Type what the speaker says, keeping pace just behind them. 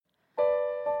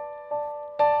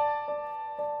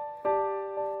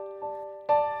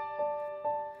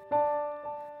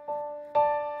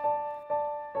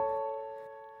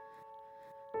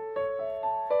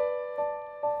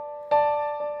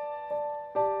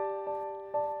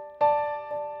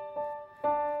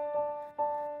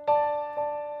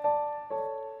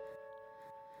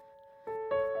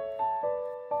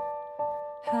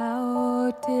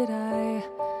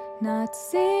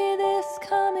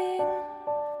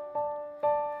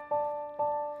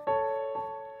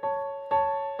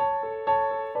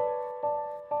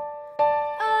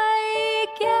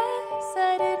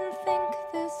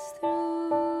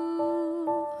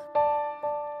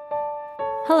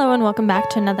welcome back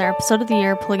to another episode of the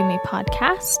Year of Polygamy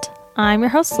podcast. I'm your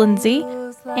host, Lindsay,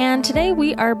 and today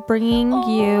we are bringing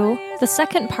you the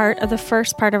second part of the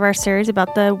first part of our series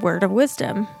about the Word of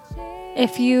Wisdom.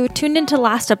 If you tuned into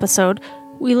last episode,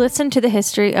 we listened to the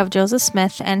history of Joseph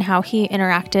Smith and how he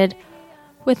interacted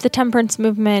with the temperance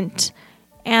movement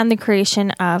and the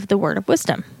creation of the Word of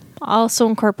Wisdom, also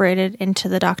incorporated into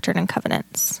the Doctrine and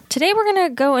Covenants. Today we're going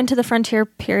to go into the frontier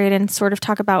period and sort of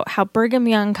talk about how Brigham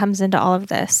Young comes into all of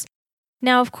this.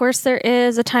 Now, of course, there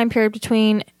is a time period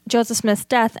between Joseph Smith's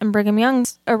death and Brigham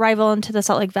Young's arrival into the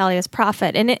Salt Lake Valley as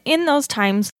prophet. And in those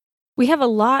times, we have a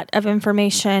lot of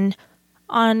information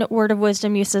on Word of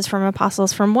Wisdom uses from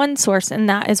apostles from one source, and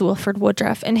that is Wilford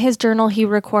Woodruff. In his journal, he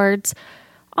records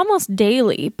almost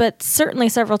daily, but certainly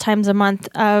several times a month,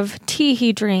 of tea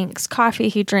he drinks, coffee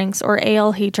he drinks, or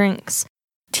ale he drinks.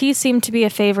 Tea seemed to be a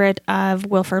favorite of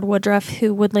Wilford Woodruff,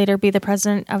 who would later be the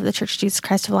president of the Church of Jesus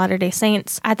Christ of Latter-day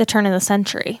Saints at the turn of the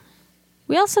century.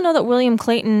 We also know that William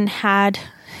Clayton had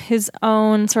his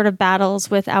own sort of battles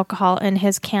with alcohol in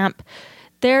his camp.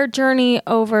 Their journey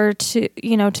over to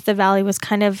the valley was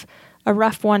kind of a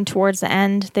rough one towards the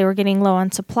end. They were getting low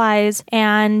on supplies,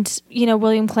 and,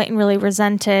 William Clayton really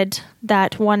resented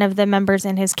that one of the members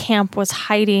in his camp was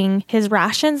hiding his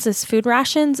food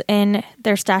rations, in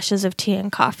their stashes of tea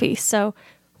and coffee. So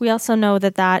we also know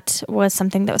that was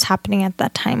something that was happening at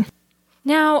that time.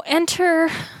 Now, enter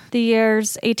the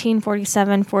years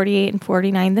 1847, 48, and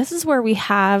 49. This is where we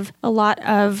have a lot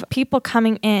of people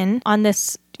coming in on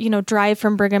this drive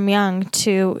from Brigham Young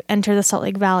to enter the Salt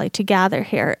Lake Valley to gather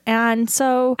here. And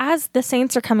so as the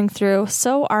saints are coming through,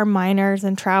 so are miners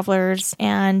and travelers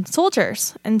and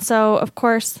soldiers. And so, of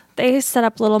course, they set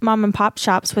up little mom and pop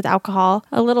shops with alcohol,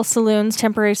 little saloons,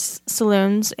 temporary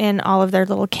saloons in all of their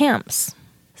little camps.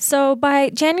 So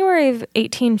by January of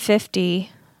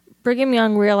 1850, Brigham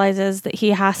Young realizes that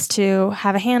he has to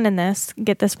have a hand in this,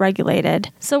 get this regulated.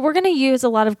 So we're going to use a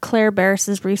lot of Claire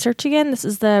Barris's research again. This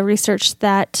is the research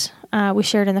that we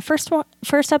shared in the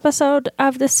first episode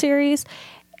of this series,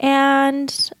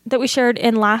 and that we shared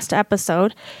in last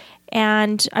episode.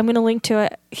 And I'm going to link to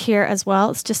it here as well.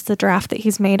 It's just the draft that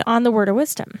he's made on the Word of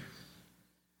Wisdom.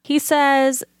 He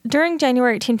says, during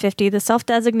January 1850, the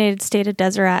self-designated state of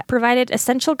Deseret provided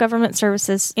essential government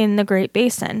services in the Great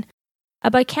Basin. A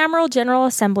bicameral General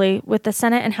Assembly with the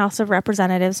Senate and House of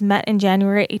Representatives met in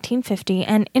January 1850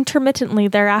 and intermittently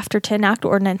thereafter to enact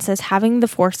ordinances having the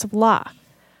force of law.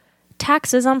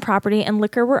 Taxes on property and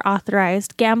liquor were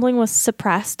authorized, gambling was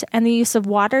suppressed, and the use of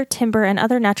water, timber, and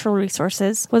other natural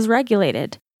resources was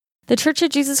regulated. The Church of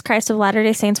Jesus Christ of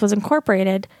Latter-day Saints was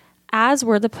incorporated, as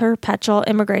were the Perpetual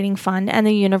Immigrating Fund and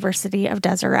the University of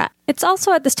Deseret. It's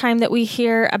also at this time that we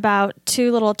hear about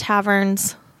two little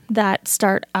taverns that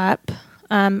start up.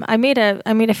 I made a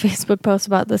Facebook post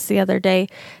about this the other day.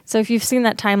 So if you've seen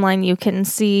that timeline, you can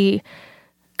see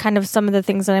kind of some of the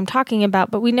things that I'm talking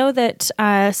about. But we know that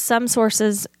some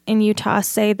sources in Utah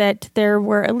say that there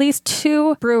were at least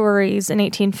two breweries in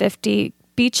 1850,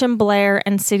 Beach and Blair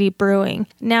and City Brewing.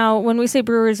 Now, when we say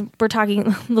breweries, we're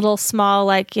talking little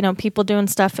small, people doing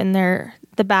stuff in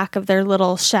the back of their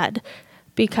little shed,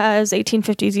 because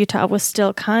 1850s Utah was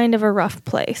still kind of a rough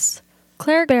place.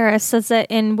 Claire Barris says that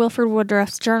in Wilford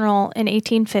Woodruff's journal in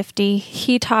 1850,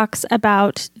 he talks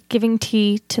about giving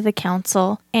tea to the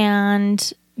council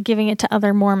and giving it to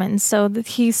other Mormons. So that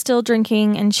he's still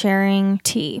drinking and sharing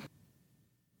tea.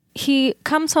 He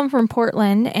comes home from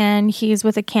Portland and he's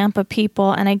with a camp of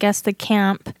people, and I guess the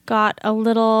camp got a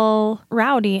little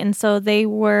rowdy, and so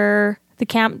the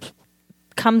camp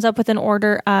comes up with an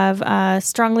order of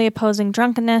strongly opposing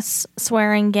drunkenness,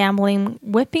 swearing, gambling,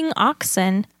 whipping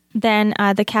oxen. Then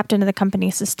the captain of the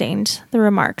company sustained the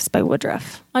remarks by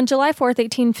Woodruff. On July 4th,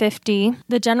 1850,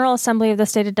 the General Assembly of the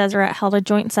State of Deseret held a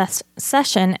joint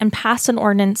session and passed an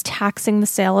ordinance taxing the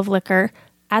sale of liquor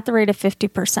at the rate of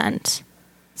 50%.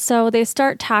 So they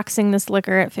start taxing this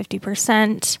liquor at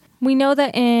 50%. We know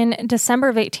that in December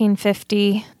of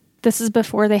 1850, this is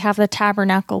before they have the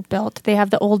tabernacle built. They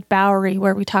have the old Bowery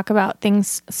where we talk about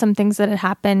some things that had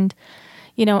happened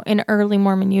in early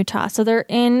Mormon Utah. So they're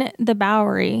in the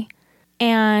Bowery,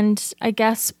 and I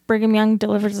guess Brigham Young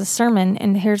delivers a sermon,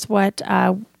 and here's what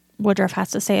Woodruff has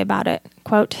to say about it.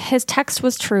 Quote, his text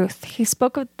was truth. He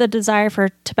spoke of the desire for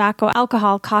tobacco,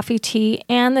 alcohol, coffee, tea,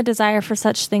 and the desire for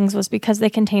such things was because they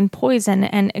contained poison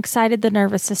and excited the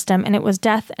nervous system, and it was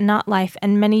death and not life,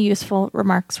 and many useful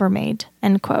remarks were made.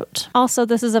 end quote. Also,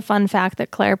 this is a fun fact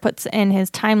that Clare puts in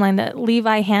his timeline that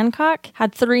Levi Hancock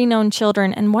had 3 known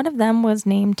children, and one of them was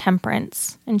named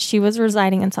Temperance, and she was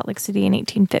residing in Salt Lake City in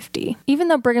 1850. Even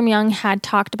though Brigham Young had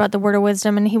talked about the Word of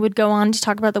Wisdom, and he would go on to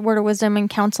talk about the Word of Wisdom in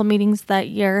council meetings that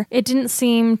year, it didn't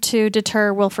seem to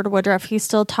deter Wilford Woodruff. He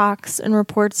still talks and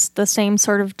reports the same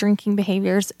sort of drinking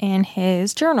behaviors in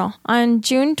his journal. On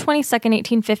June 22nd,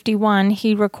 1851,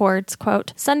 he records,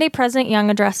 quote, Sunday President Young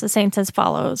addressed the saints as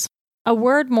follows. A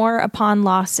word more upon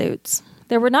lawsuits.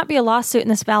 There would not be a lawsuit in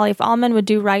this valley if all men would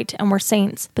do right and were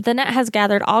saints, but the net has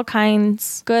gathered all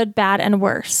kinds, good, bad, and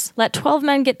worse. Let 12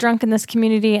 men get drunk in this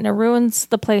community, and it ruins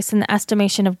the place in the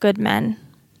estimation of good men.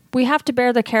 We have to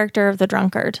bear the character of the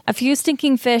drunkard. A few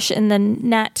stinking fish in the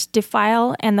net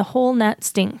defile, and the whole net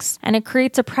stinks, and it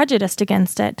creates a prejudice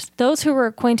against it. Those who were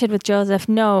acquainted with Joseph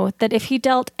know that if he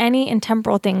dealt any in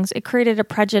temporal things, it created a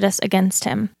prejudice against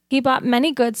him. He bought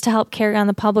many goods to help carry on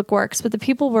the public works, but the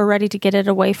people were ready to get it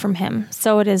away from him.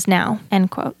 So it is now,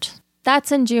 end quote.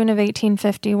 That's in June of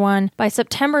 1851. By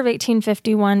September of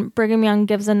 1851, Brigham Young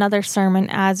gives another sermon,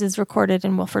 as is recorded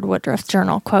in Wilford Woodruff's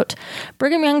journal. Quote,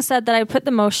 Brigham Young said that I put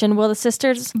the motion, will the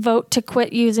sisters vote to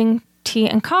quit using tea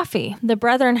and coffee? The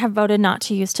brethren have voted not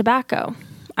to use tobacco.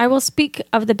 I will speak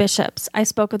of the bishops. I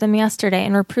spoke of them yesterday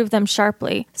and reproved them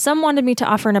sharply. Some wanted me to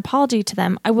offer an apology to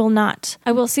them. I will not.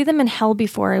 I will see them in hell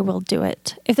before I will do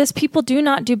it. If this people do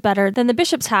not do better than the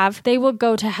bishops have, they will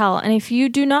go to hell. And if you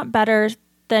do not better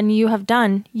than you have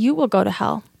done, you will go to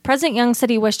hell. President Young said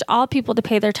he wished all people to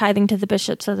pay their tithing to the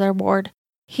bishops of their ward.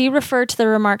 He referred to the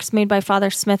remarks made by Father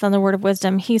Smith on the Word of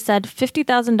Wisdom. He said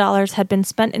 $50,000 had been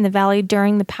spent in the valley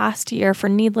during the past year for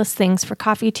needless things, for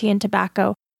coffee, tea, and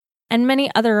tobacco, and many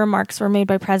other remarks were made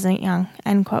by President Young,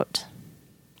 end quote.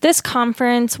 This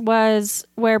conference was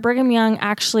where Brigham Young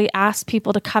actually asked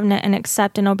people to covenant and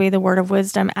accept and obey the Word of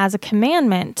Wisdom as a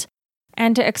commandment,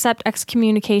 and to accept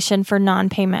excommunication for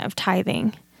non-payment of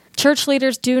tithing. Church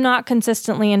leaders do not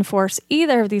consistently enforce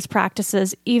either of these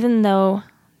practices, even though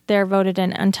they're voted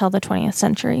in until the 20th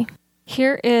century.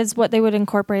 Here is what they would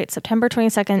incorporate September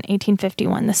 22nd,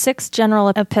 1851, the 6th General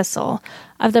Epistle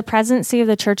of the Presidency of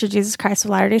the Church of Jesus Christ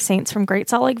of Latter-day Saints from Great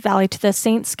Salt Lake Valley to the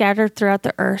saints scattered throughout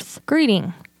the earth.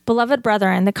 Greeting. Beloved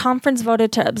brethren, the conference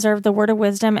voted to observe the Word of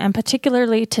Wisdom and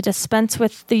particularly to dispense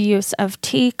with the use of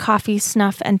tea, coffee,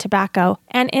 snuff, and tobacco.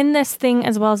 And in this thing,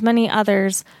 as well as many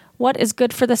others, what is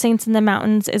good for the saints in the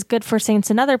mountains is good for saints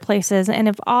in other places, and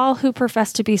if all who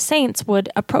profess to be saints would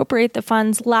appropriate the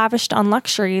funds lavished on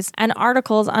luxuries and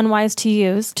articles unwise to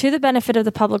use to the benefit of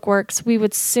the public works, we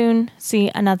would soon see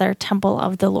another temple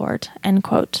of the Lord, end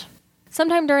quote.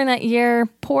 Sometime during that year,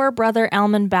 poor brother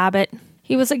Almon Babbitt,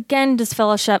 he was again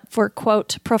disfellowshipped for,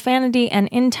 quote, profanity and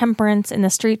intemperance in the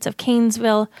streets of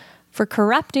Canesville, for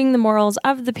corrupting the morals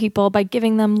of the people by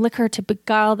giving them liquor to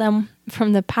beguile them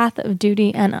from the path of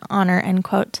duty and honor, end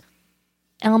quote.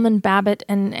 Almon Babbitt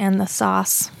and the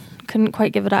sauce couldn't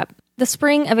quite give it up. The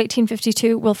spring of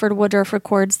 1852, Wilford Woodruff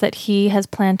records that he has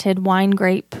planted wine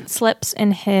grape slips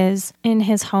in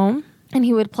his home, and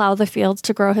he would plow the fields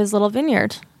to grow his little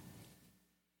vineyard.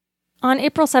 On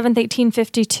April 7,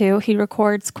 1852, he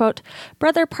records, quote,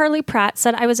 Brother Parley Pratt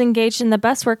said I was engaged in the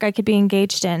best work I could be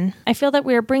engaged in. I feel that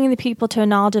we are bringing the people to a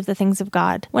knowledge of the things of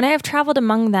God. When I have traveled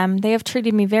among them, they have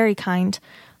treated me very kind.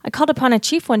 I called upon a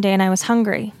chief one day and I was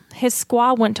hungry. His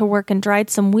squaw went to work and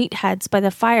dried some wheat heads by the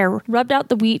fire, rubbed out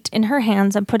the wheat in her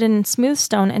hands and put it in smooth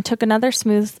stone and took another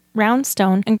smooth round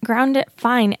stone and ground it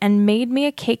fine and made me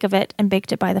a cake of it and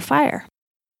baked it by the fire.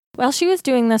 While she was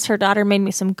doing this, her daughter made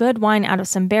me some good wine out of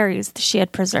some berries she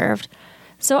had preserved.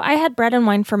 So I had bread and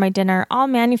wine for my dinner, all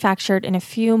manufactured in a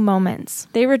few moments.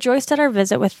 They rejoiced at our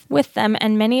visit with them,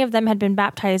 and many of them had been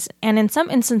baptized, and in some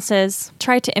instances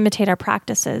tried to imitate our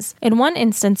practices. In one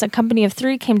instance, a company of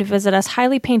 3 came to visit us,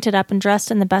 highly painted up and dressed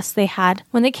in the best they had.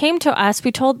 When they came to us,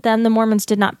 we told them the Mormons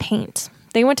did not paint.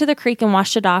 They went to the creek and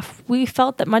washed it off. We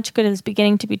felt that much good is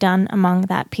beginning to be done among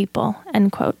that people,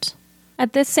 end quote.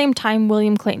 At this same time,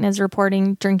 William Clayton is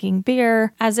reporting drinking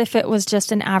beer as if it was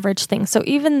just an average thing. So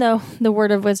even though the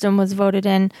Word of Wisdom was voted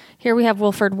in, here we have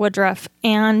Wilford Woodruff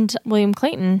and William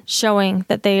Clayton showing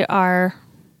that they are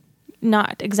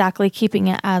not exactly keeping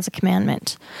it as a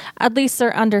commandment. At least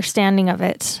their understanding of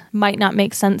it might not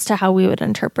make sense to how we would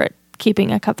interpret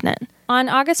keeping a covenant. On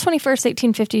August 21st,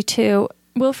 1852,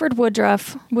 Wilford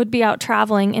Woodruff would be out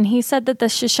traveling, and he said that the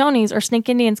Shoshones, or Snake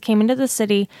Indians, came into the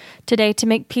city today to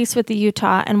make peace with the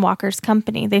Utah and Walker's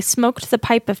company. They smoked the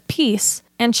pipe of peace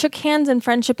and shook hands in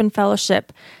friendship and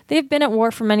fellowship. They have been at war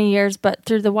for many years, but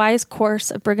through the wise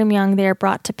course of Brigham Young, they are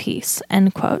brought to peace,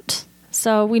 end quote.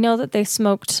 So we know that they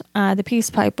smoked the peace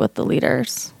pipe with the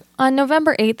leaders. On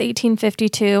November 8th,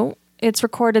 1852, it's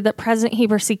recorded that President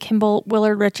Heber C. Kimball,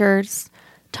 Willard Richards,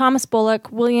 Thomas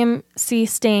Bullock, William C.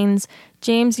 Staines,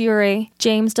 James Urey,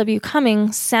 James W.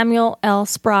 Cummings, Samuel L.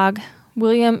 Sprague,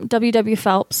 William W.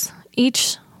 Phelps,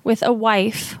 each with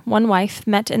one wife,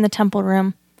 met in the temple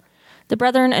room. The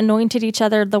brethren anointed each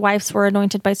other. The wives were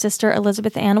anointed by Sister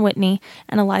Elizabeth Ann Whitney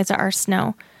and Eliza R.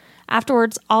 Snow.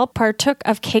 Afterwards, all partook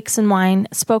of cakes and wine,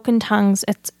 spoken tongues,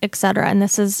 etc., and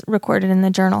this is recorded in the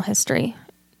journal history.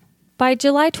 By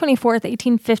July 24th,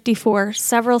 1854,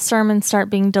 several sermons start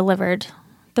being delivered.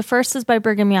 The first is by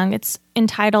Brigham Young. It's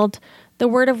entitled, "The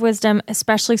Word of Wisdom,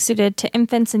 especially suited to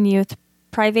infants and youth,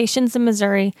 privations in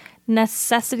Missouri,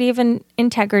 necessity of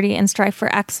integrity, and strife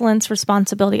for excellence,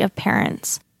 responsibility of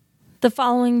parents." The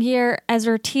following year,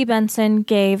 Ezra T. Benson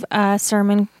gave a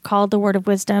sermon called The Word of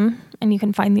Wisdom, and you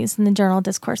can find these in the Journal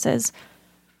Discourses.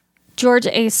 George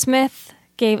A. Smith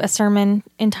gave a sermon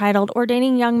entitled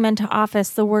Ordaining Young Men to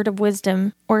Office, The Word of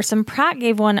Wisdom. Orson Pratt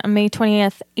gave one on May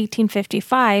 20th,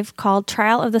 1855, called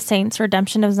Trial of the Saints,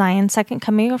 Redemption of Zion, Second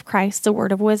Coming of Christ, The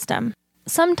Word of Wisdom.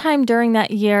 Sometime during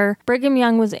that year, Brigham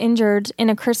Young was injured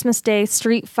in a Christmas Day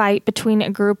street fight between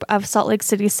a group of Salt Lake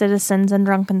City citizens and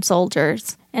drunken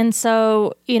soldiers. And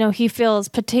so, he feels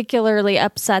particularly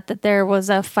upset that there was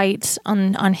a fight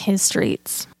on his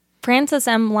streets. Francis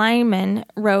M. Lyman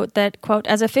wrote that, quote,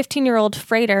 "As a 15-year-old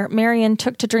freighter, Marion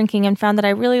took to drinking and found that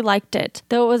I really liked it,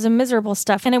 though it was a miserable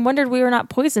stuff, and I wondered we were not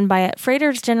poisoned by it.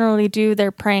 Freighters generally do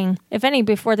their praying, if any,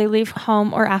 before they leave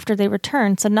home or after they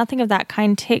return, so nothing of that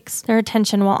kind takes their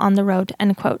attention while on the road,"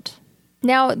 end quote.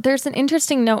 Now, there's an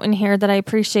interesting note in here that I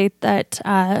appreciate that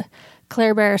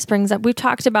Claire Barris brings up. We've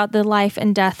talked about the life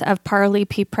and death of Parley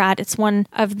P. Pratt. It's one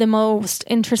of the most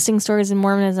interesting stories in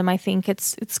Mormonism, I think.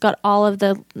 It's got all of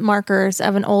the markers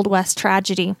of an Old West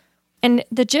tragedy. And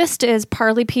the gist is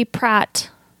Parley P. Pratt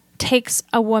takes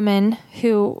a woman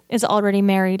who is already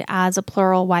married as a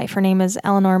plural wife. Her name is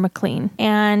Eleanor McLean.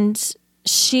 And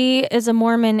she is a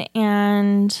Mormon,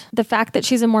 and the fact that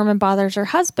she's a Mormon bothers her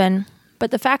husband,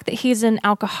 but the fact that he's an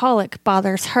alcoholic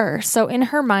bothers her. So in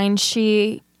her mind,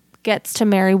 she gets to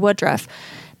marry Woodruff.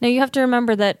 Now, you have to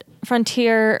remember that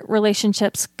frontier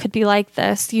relationships could be like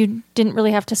this. You didn't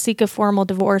really have to seek a formal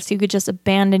divorce. You could just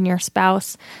abandon your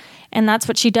spouse. And that's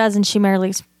what she does, and she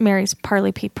marries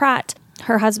Parley P. Pratt.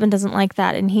 Her husband doesn't like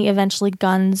that, and he eventually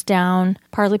guns down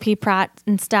Parley P. Pratt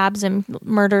and stabs him,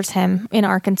 murders him in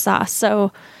Arkansas.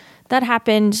 So that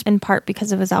happened in part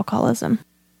because of his alcoholism.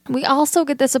 We also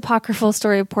get this apocryphal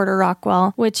story of Porter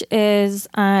Rockwell, which is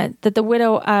that the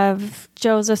widow of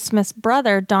Joseph Smith's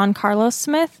brother, Don Carlos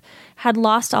Smith, had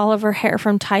lost all of her hair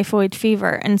from typhoid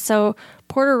fever. And so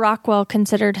Porter Rockwell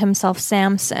considered himself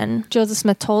Samson. Joseph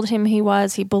Smith told him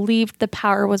he believed the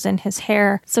power was in his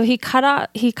hair. So he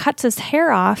cuts his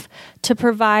hair off to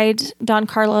provide Don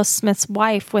Carlos Smith's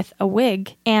wife with a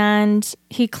wig. And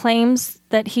he claims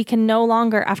that he can no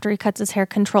longer, after he cuts his hair,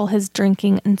 control his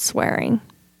drinking and swearing.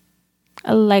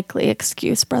 A likely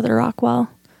excuse, Brother Rockwell.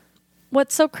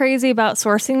 What's so crazy about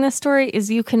sourcing this story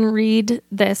is you can read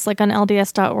this like on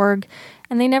LDS.org,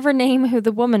 and they never name who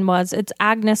the woman was. It's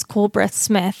Agnes Culbreth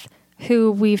Smith,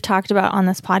 who we've talked about on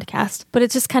this podcast. But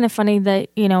it's just kind of funny that,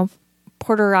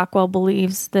 Porter Rockwell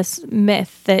believes this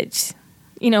myth that,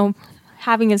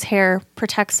 having his hair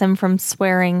protects him from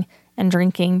swearing and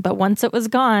drinking. But once it was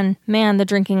gone, man, the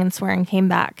drinking and swearing came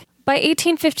back. By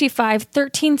 1855,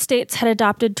 13 states had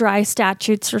adopted dry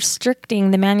statutes restricting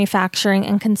the manufacturing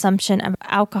and consumption of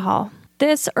alcohol.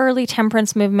 This early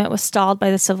temperance movement was stalled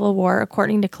by the Civil War,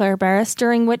 according to Claire Barris,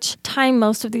 during which time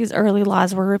most of these early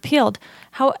laws were repealed.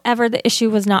 However, the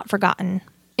issue was not forgotten.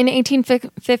 In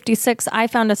 1856, I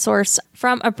found a source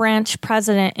from a branch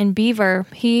president in Beaver.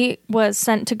 He was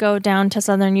sent to go down to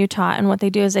southern Utah, and what they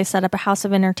do is they set up a house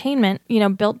of entertainment,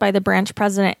 built by the branch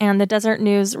president, and the Desert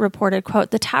News reported,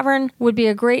 quote, "The tavern would be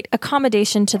a great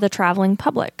accommodation to the traveling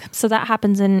public." So that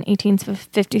happens in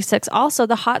 1856. Also,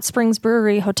 the Hot Springs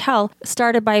Brewery Hotel,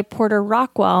 started by Porter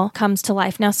Rockwell, comes to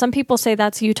life. Now, some people say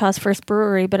that's Utah's first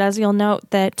brewery, but as you'll note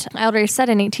that I already said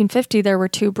in 1850, there were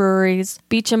two breweries,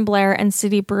 Beach and Blair and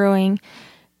City Brewing.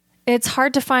 It's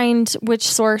hard to find which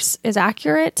source is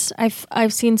accurate.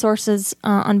 I've seen sources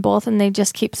on both, and they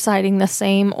just keep citing the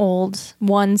same old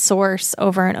one source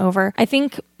over and over. I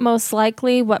think most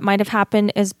likely what might have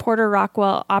happened is Porter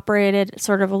Rockwell operated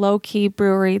sort of a low-key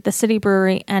brewery, the City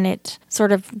Brewery, and it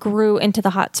sort of grew into the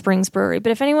Hot Springs Brewery.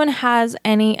 But if anyone has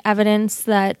any evidence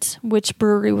that which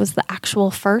brewery was the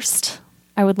actual first,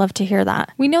 I would love to hear that.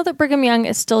 We know that Brigham Young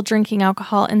is still drinking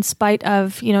alcohol in spite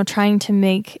of, trying to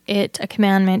make it a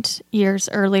commandment years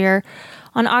earlier.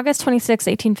 On August 26,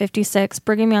 1856,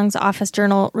 Brigham Young's office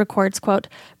journal records, quote,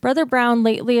 Brother Brown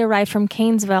lately arrived from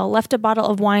Canesville, left a bottle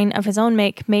of wine of his own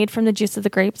make made from the juice of the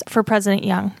grapes for President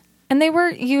Young. And they were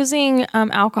using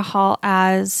alcohol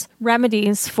as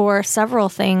remedies for several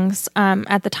things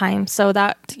at the time. So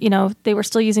that, they were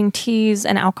still using teas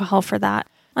and alcohol for that.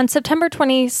 On September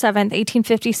 27,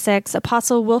 1856,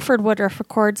 Apostle Wilford Woodruff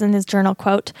records in his journal,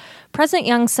 quote, President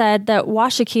Young said that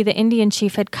Washakie, the Indian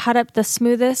chief, had cut up the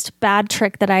smoothest bad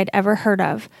trick that I had ever heard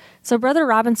of. So Brother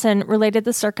Robinson related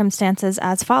the circumstances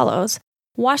as follows.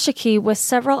 Washakie, with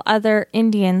several other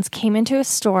Indians, came into his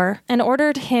store and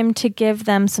ordered him to give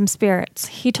them some spirits.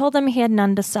 He told them he had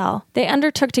none to sell. They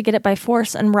undertook to get it by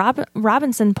force, and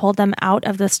Robinson pulled them out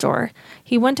of the store.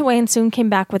 He went away and soon came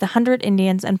back with 100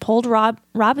 Indians and pulled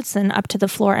Robinson up to the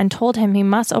floor and told him he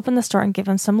must open the store and give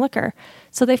him some liquor.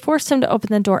 So they forced him to open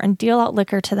the door and deal out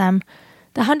liquor to them.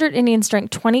 The 100 Indians drank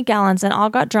 20 gallons and all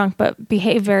got drunk but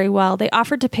behaved very well. They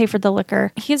offered to pay for the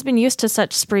liquor. He has been used to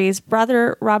such sprees.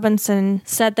 Brother Robinson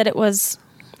said that it was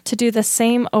to do the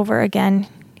same over again.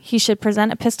 He should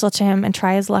present a pistol to him and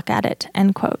try his luck at it,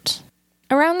 end quote.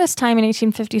 Around this time in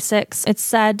 1856, it's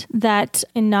said that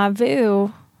in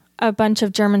Nauvoo, a bunch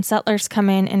of German settlers come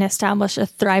in and establish a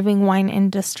thriving wine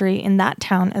industry in that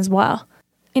town as well.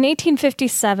 In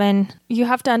 1857, you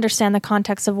have to understand the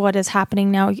context of what is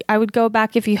happening now. I would go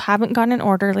back, if you haven't gone in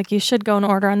order, like you should go in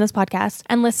order on this podcast,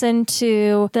 and listen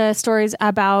to the stories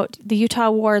about the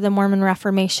Utah War, the Mormon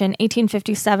Reformation,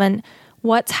 1857,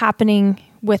 what's happening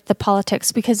with the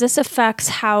politics, because this affects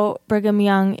how Brigham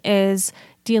Young is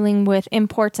dealing with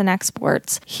imports and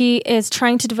exports. He is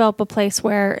trying to develop a place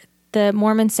where the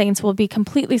Mormon saints will be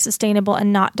completely sustainable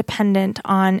and not dependent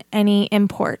on any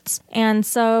imports. And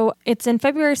so it's in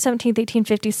February 17th,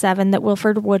 1857 that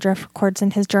Wilford Woodruff records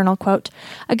in his journal, quote,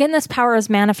 Again, this power was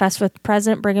manifest with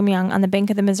President Brigham Young on the bank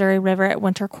of the Missouri River at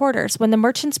winter quarters, when the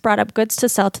merchants brought up goods to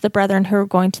sell to the brethren who were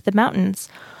going to the mountains.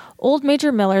 Old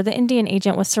Major Miller, the Indian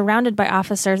agent, was surrounded by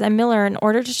officers, and Miller, in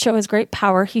order to show his great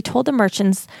power, he told the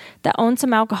merchants that owned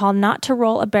some alcohol not to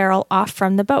roll a barrel off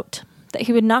from the boat, that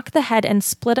he would knock the head and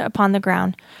split it upon the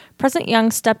ground. President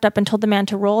Young stepped up and told the man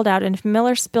to roll it out, and if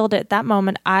Miller spilled it that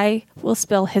moment, I will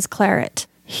spill his claret.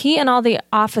 He and all the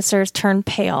officers turned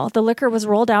pale. The liquor was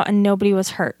rolled out and nobody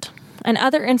was hurt. And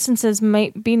other instances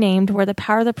might be named where the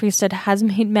power of the priesthood has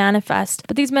made manifest,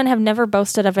 but these men have never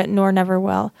boasted of it, nor never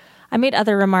will. I made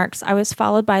other remarks. I was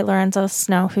followed by Lorenzo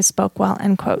Snow, who spoke well,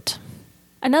 end quote.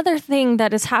 Another thing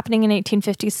that is happening in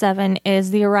 1857 is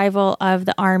the arrival of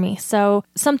the army. So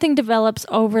something develops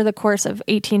over the course of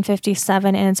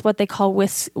 1857, and it's what they call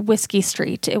Whiskey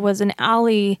Street. It was an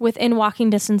alley within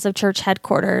walking distance of church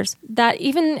headquarters that,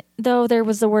 even though there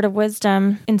was the word of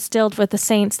wisdom instilled with the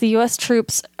saints, the U.S.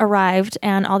 troops arrived,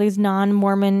 and all these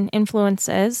non-Mormon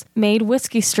influences made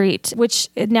Whiskey Street, which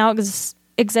now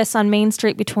exists on Main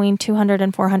Street between 200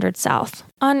 and 400 South.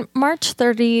 On March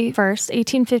 31st,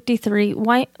 1853,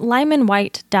 Lyman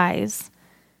White dies.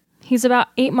 He's about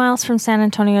 8 miles from San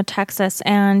Antonio, Texas,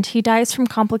 and he dies from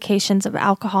complications of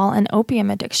alcohol and opium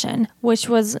addiction, which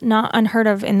was not unheard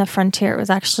of in the frontier. It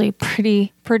was actually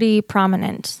pretty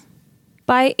prominent.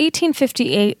 By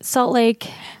 1858, Salt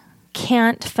Lake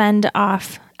can't fend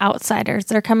off outsiders.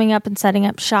 They're coming up and setting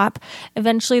up shop.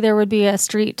 Eventually, there would be a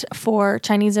street for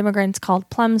Chinese immigrants called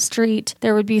Plum Street.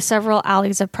 There would be several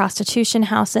alleys of prostitution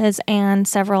houses and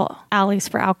several alleys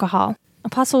for alcohol.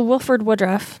 Apostle Wilford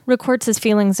Woodruff records his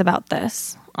feelings about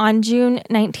this. On June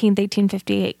 19,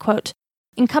 1858, quote,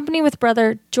 In company with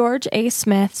Brother George A.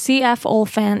 Smith, C.F.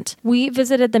 Oliphant, we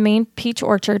visited the main peach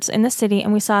orchards in the city,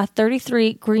 and we saw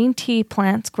 33 green tea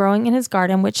plants growing in his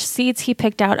garden, which seeds he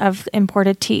picked out of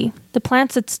imported tea. The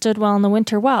plants had stood well in the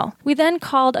winter well. We then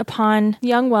called upon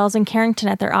Young Wells and Carrington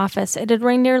at their office. It had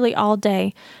rained nearly all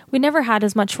day. We never had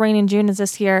as much rain in June as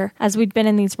this year as we'd been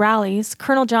in these rallies.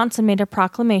 Colonel Johnson made a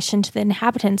proclamation to the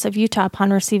inhabitants of Utah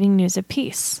upon receiving news of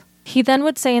peace. He then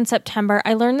would say in September,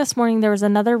 I learned this morning there was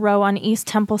another row on East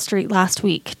Temple Street last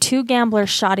week. 2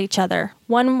 gamblers shot each other.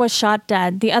 One was shot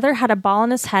dead. The other had a ball in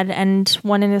his head and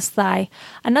one in his thigh.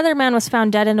 Another man was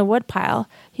found dead in a woodpile.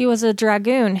 He was a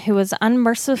dragoon who was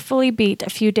unmercifully beat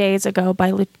a few days ago by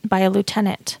a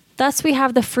lieutenant. Thus we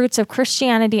have the fruits of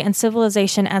Christianity and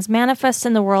civilization as manifest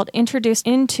in the world introduced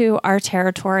into our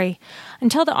territory.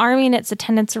 Until the army and its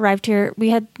attendants arrived here, we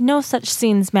had no such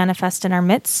scenes manifest in our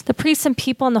midst. The priests and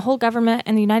people and the whole government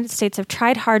and the United States have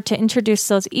tried hard to introduce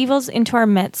those evils into our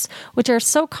midst, which are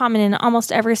so common in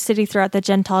almost every city throughout the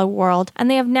Gentile world,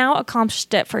 and they have now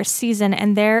accomplished it for a season,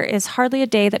 and there is hardly a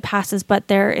day that passes but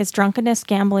there is drunkenness,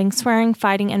 gambling, swearing,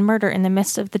 fighting, and murder in the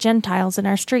midst of the Gentiles in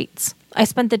our streets. I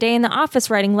spent the day in the office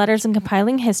writing letters and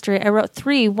compiling history. I wrote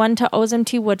 3, one to Ozam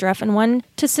T. Woodruff and one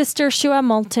to Sister Shua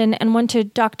Moulton and one to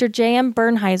Dr. J.M.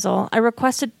 Bernheisel. I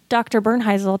requested Dr.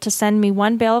 Bernheisel to send me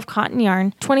 1 bale of cotton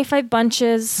yarn, 25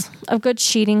 bunches of good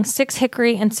sheeting, 6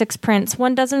 hickory and 6 prints,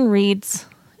 1 dozen reeds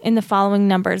in the following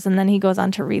numbers, and then he goes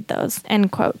on to read those,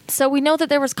 end quote. So we know that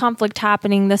there was conflict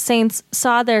happening. The Saints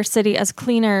saw their city as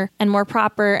cleaner and more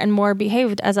proper and more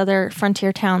behaved as other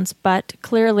frontier towns, but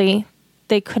clearly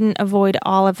they couldn't avoid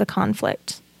all of the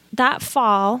conflict. That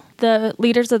fall, the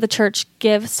leaders of the church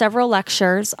give several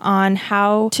lectures on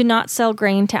how to not sell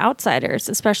grain to outsiders,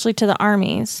 especially to the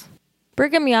armies.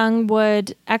 Brigham Young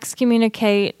would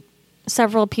excommunicate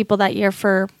several people that year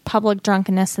for public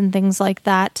drunkenness and things like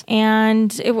that.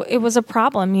 And it was a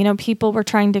problem. You know, people were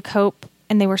trying to cope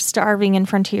and they were starving in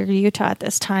frontier Utah at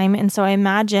this time. And so I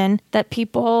imagine that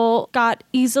people got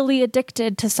easily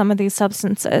addicted to some of these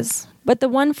substances. But the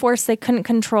one force they couldn't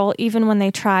control, even when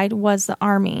they tried, was the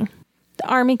army. The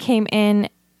army came in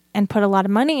and put a lot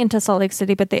of money into Salt Lake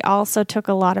City, but they also took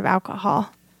a lot of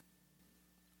alcohol.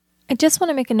 I just want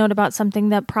to make a note about something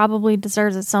that probably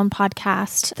deserves its own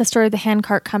podcast. The story of the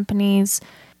handcart companies.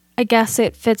 I guess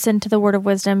it fits into the word of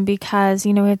wisdom because,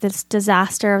 you know, we have this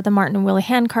disaster of the Martin and Willie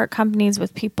handcart companies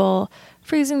with people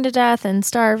freezing to death and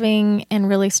starving and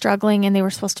really struggling, and they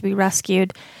were supposed to be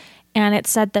rescued. And it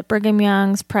said that Brigham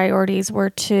Young's priorities were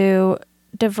to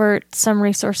divert some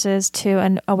resources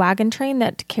to a wagon train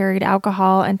that carried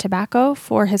alcohol and tobacco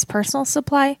for his personal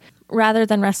supply, rather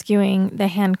than rescuing the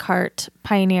handcart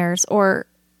pioneers, or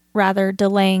rather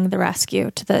delaying the rescue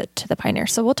to the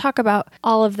pioneers. So we'll talk about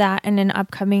all of that in an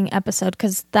upcoming episode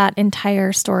because that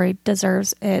entire story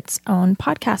deserves its own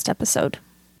podcast episode.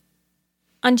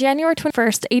 On January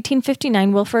 21st,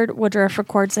 1859, Wilford Woodruff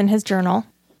records in his journal,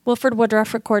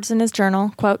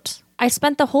 quote, I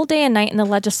spent the whole day and night in the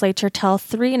legislature till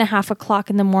 3:30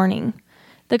 in the morning.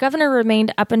 The governor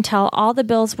remained up until all the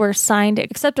bills were signed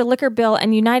except a liquor bill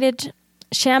and united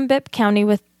Shambip County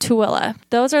with Tooele.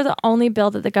 Those are the only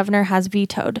bill that the governor has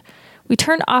vetoed. We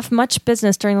turned off much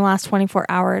business during the last 24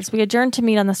 hours. We adjourned to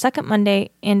meet on the second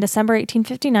Monday in December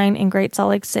 1859 in Great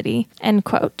Salt Lake City, end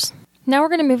quote. Now we're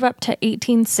going to move up to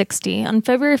 1860. On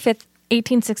February 5th,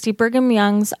 1860, Brigham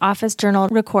Young's office journal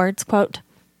records, quote,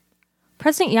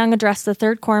 President Young addressed the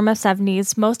Third Quorum of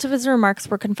 70s. Most of his remarks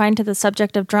were confined to the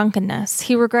subject of drunkenness.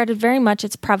 He regretted very much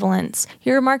its prevalence.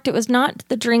 He remarked it was not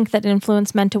the drink that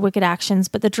influenced men to wicked actions,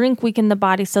 but the drink weakened the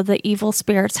body so that evil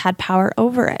spirits had power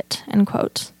over it, end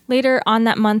quote. Later on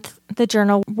that month, the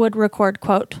journal would record,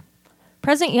 quote,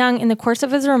 President Young, in the course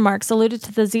of his remarks, alluded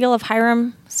to the zeal of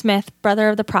Hiram Smith, brother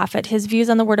of the prophet, his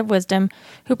views on the word of wisdom,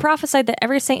 who prophesied that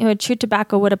every saint who had chewed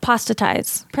tobacco would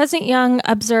apostatize. President Young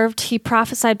observed he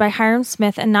prophesied by Hiram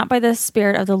Smith and not by the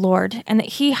Spirit of the Lord, and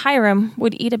that he, Hiram,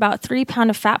 would eat about 3 pounds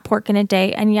of fat pork in a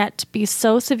day and yet be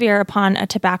so severe upon a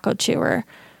tobacco chewer.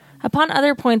 Upon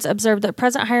other points, observed that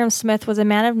President Hiram Smith was a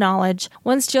man of knowledge.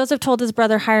 Once Joseph told his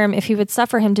brother Hiram if he would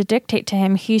suffer him to dictate to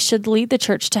him, he should lead the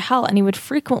church to hell, and he would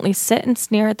frequently sit and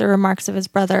sneer at the remarks of his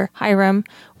brother Hiram,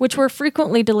 which were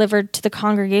frequently delivered to the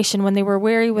congregation when they were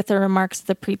weary with the remarks of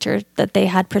the preacher that they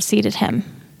had preceded him.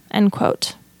 End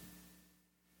quote.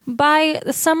 By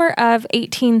the summer of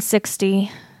 1860,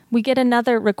 we get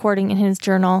another recording in his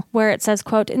journal where it says,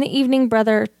 quote, In the evening,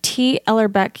 Brother T.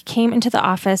 Ellerbeck came into the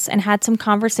office and had some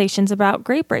conversations about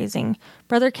grape raising.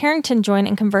 Brother Carrington joined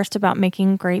and conversed about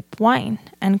making grape wine,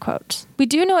 end quote. We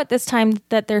do know at this time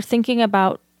that they're thinking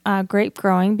about grape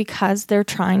growing because they're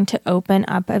trying to open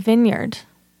up a vineyard.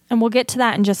 And we'll get to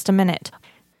that in just a minute.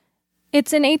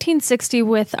 It's in 1860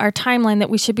 with our timeline that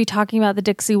we should be talking about the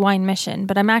Dixie Wine Mission,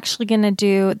 but I'm actually going to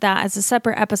do that as a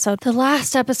separate episode. The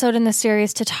last episode in the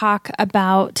series to talk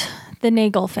about the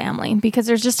Nagel family, because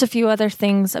there's just a few other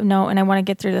things of note, and I want to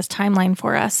get through this timeline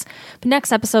for us. But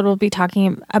next episode, we'll be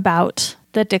talking about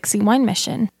the Dixie Wine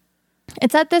Mission.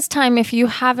 It's at this time, if you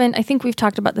haven't, I think we've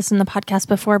talked about this in the podcast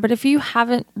before, but if you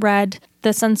haven't read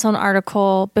the Sunstone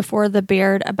article Before the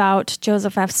Beard about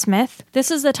Joseph F. Smith,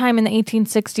 this is the time in the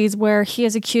 1860s where he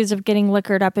is accused of getting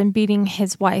liquored up and beating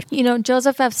his wife. You know,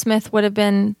 Joseph F. Smith would have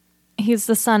been, he's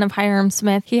the son of Hiram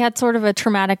Smith. He had sort of a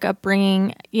traumatic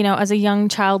upbringing, you know, as a young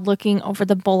child looking over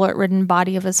the bullet-ridden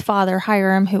body of his father,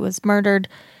 Hiram, who was murdered.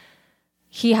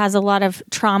 He has a lot of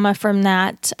trauma from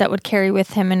that would carry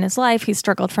with him in his life. He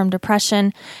struggled from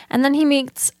depression. And then he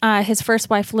meets his first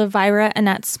wife, Elvira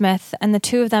Annette Smith, and the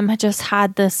two of them had just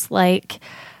had this like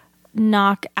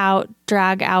knock-out,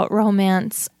 drag-out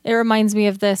romance. It reminds me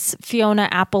of this Fiona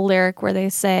Apple lyric where they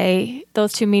say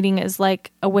those two meeting is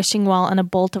like a wishing well and a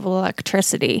bolt of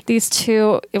electricity. These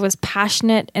two, it was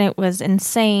passionate and it was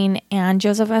insane. And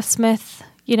Joseph F. Smith,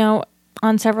 you know,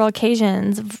 on several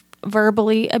occasions,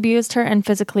 verbally abused her and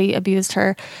physically abused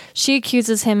her. She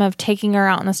accuses him of taking her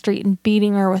out in the street and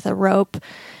beating her with a rope.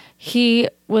 He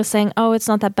was saying, oh, it's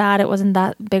not that bad. It wasn't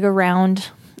that big a round,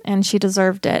 and she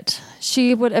deserved it.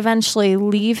 She would eventually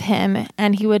leave him,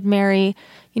 and he would marry,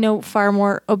 far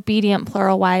more obedient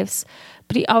plural wives.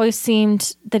 But he always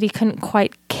seemed that he couldn't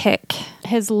quite kick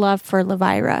his love for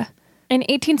Elvira. In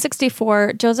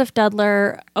 1864, Joseph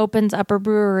Dudler opens up a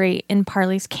brewery in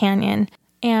Parley's Canyon.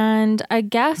 And I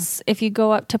guess if you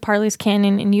go up to Parley's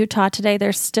Canyon in Utah today,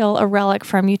 there's still a relic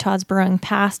from Utah's brewing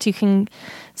past. You can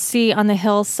see on the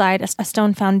hillside a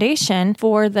stone foundation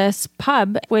for this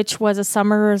pub, which was a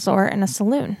summer resort and a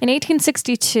saloon. In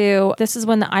 1862, this is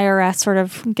when the IRS sort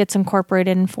of gets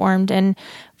incorporated and formed. And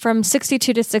from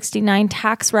 62 to 69,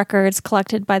 tax records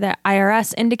collected by the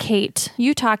IRS indicate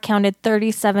Utah counted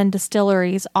 37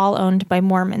 distilleries, all owned by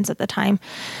Mormons at the time.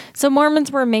 So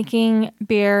Mormons were making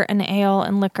beer and ale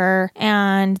and liquor,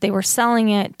 and they were selling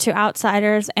it to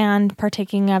outsiders and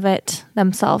partaking of it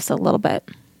themselves a little bit.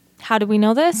 How do we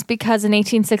know this? Because in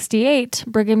 1868,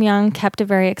 Brigham Young kept a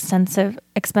very expensive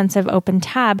open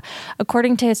tab.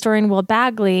 According to historian Will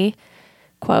Bagley,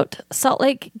 quote, Salt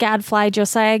Lake gadfly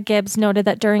Josiah Gibbs noted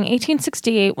that during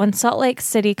 1868, when Salt Lake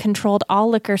City controlled all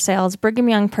liquor sales, Brigham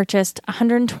Young purchased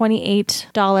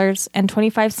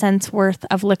 $128.25 worth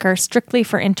of liquor strictly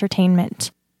for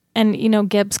entertainment. And,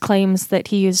 Gibbs claims that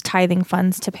he used tithing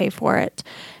funds to pay for it.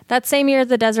 That same year,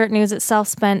 the Deseret News itself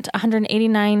spent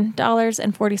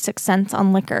 $189.46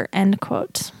 on liquor, end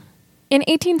quote. In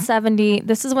 1870,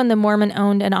 this is when the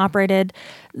Mormon-owned and operated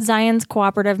Zion's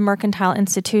Cooperative Mercantile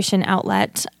Institution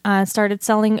outlet started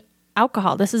selling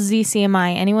alcohol. This is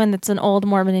ZCMI. Anyone that's an old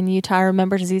Mormon in Utah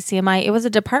remembers ZCMI. It was a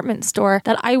department store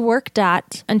that I worked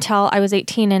at until I was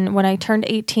 18. And when I turned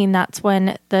 18, that's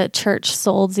when the church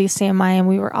sold ZCMI, and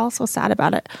we were all so sad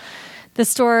about it. The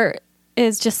store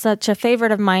is just such a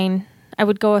favorite of mine. I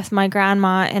would go with my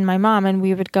grandma and my mom, and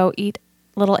we would go eat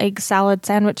little egg salad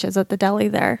sandwiches at the deli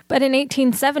there. But in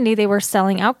 1870, they were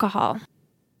selling alcohol.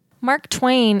 Mark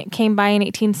Twain came by in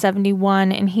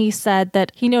 1871, and he said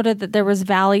that he noted that there was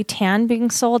Valley Tan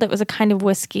being sold. It was a kind of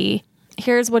whiskey.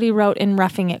 Here's what he wrote in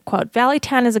Roughing It, quote, Valley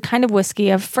Tan is a kind of whiskey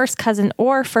of first cousin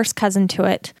to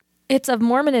it. It's of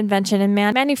Mormon invention and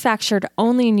manufactured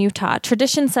only in Utah.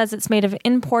 Tradition says it's made of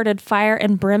imported fire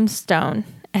and brimstone,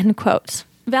 end quote.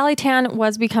 Valley Tan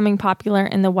was becoming popular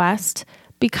in the West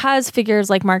because figures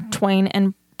like Mark Twain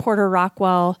and Porter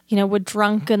Rockwell, would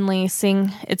drunkenly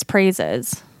sing its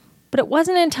praises. But it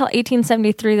wasn't until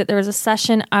 1873 that there was a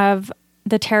session of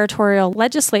the territorial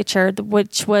legislature,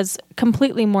 which was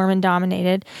completely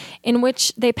Mormon-dominated, in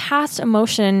which they passed a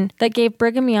motion that gave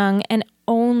Brigham Young and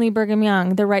only Brigham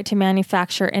Young the right to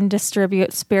manufacture and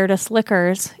distribute spirituous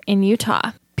liquors in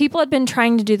Utah. People had been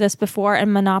trying to do this before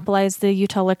and monopolize the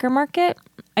Utah liquor market.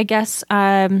 I guess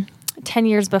 10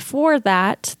 years before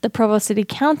that, the Provo City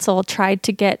Council tried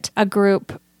to get a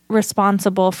group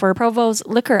responsible for Provo's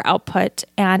liquor output,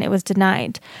 and it was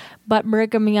denied. But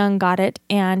Brigham Young got it,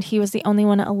 and he was the only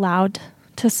one allowed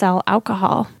to sell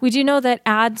alcohol. We do know that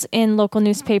ads in local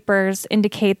newspapers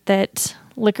indicate that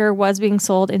liquor was being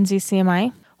sold in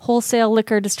ZCMI. Wholesale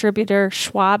liquor distributor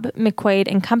Schwab,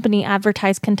 McQuaid and Company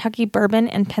advertised Kentucky bourbon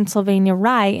and Pennsylvania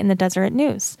rye in the Deseret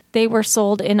News. They were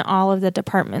sold in all of the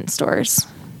department stores.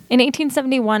 In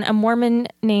 1871, a Mormon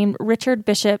named Richard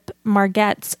Bishop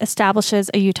Margetts establishes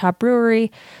a Utah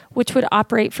brewery, which would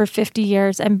operate for 50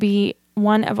 years and be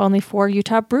one of only 4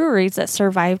 Utah breweries that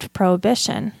survived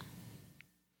Prohibition.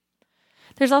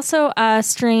 There's also a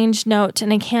strange note,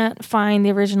 and I can't find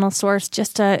the original source,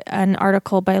 just an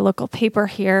article by a local paper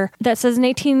here, that says in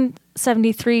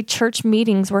 1873, church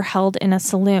meetings were held in a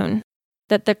saloon.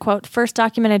 That the, quote, first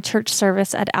documented church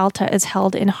service at Alta is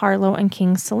held in Harlow and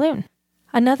King's Saloon.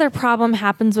 Another problem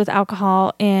happens with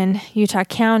alcohol in Utah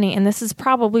County, and this is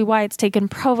probably why it's taken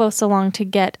Provo so long to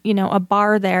get, a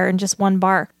bar there and just one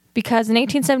bar. Because in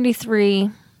 1873,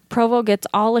 Provo gets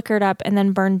all liquored up and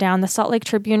then burned down. The Salt Lake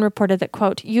Tribune reported that,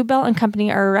 quote, Ubell and Company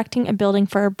are erecting a building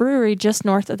for a brewery just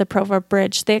north of the Provo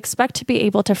Bridge. They expect to be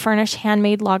able to furnish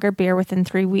handmade lager beer within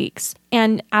 3 weeks.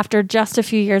 And after just a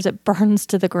few years, it burns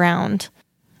to the ground.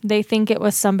 They think it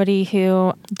was somebody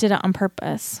who did it on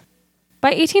purpose.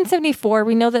 By 1874,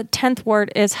 we know that 10th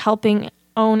Ward is helping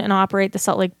own and operate the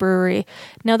Salt Lake Brewery.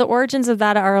 Now, the origins of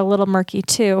that are a little murky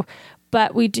too,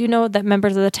 but we do know that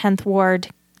members of the 10th Ward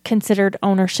considered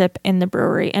ownership in the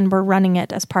brewery and were running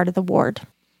it as part of the ward.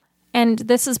 And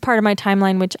this is part of my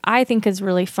timeline, which I think is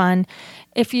really fun.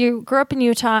 If you grew up in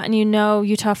Utah and you know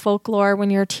Utah folklore,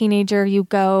 when you're a teenager, you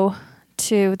go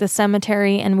to the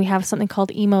cemetery and we have something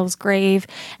called Emo's grave.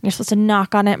 And you're supposed to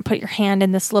knock on it and put your hand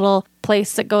in this little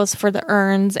place that goes for the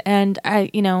urns. And,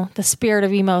 the spirit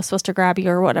of Emo is supposed to grab you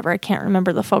or whatever. I can't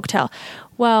remember the folktale.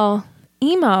 Well,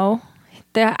 Emo,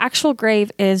 the actual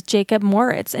grave is Jacob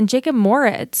Moritz. And Jacob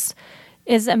Moritz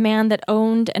is a man that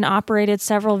owned and operated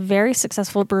several very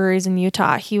successful breweries in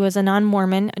Utah. He was a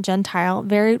non-Mormon, a Gentile,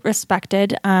 very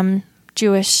respected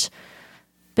Jewish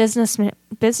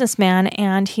businessman,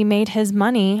 and he made his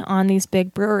money on these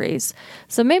big breweries.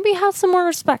 So maybe have some more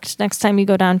respect next time you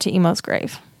go down to Emo's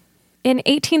grave. In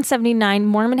 1879,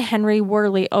 Mormon Henry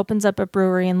Worley opens up a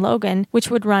brewery in Logan,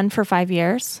 which would run for 5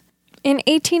 years. In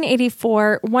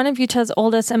 1884, one of Utah's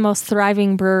oldest and most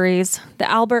thriving breweries, the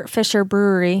Albert Fisher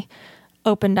Brewery,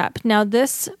 opened up. Now,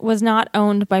 this was not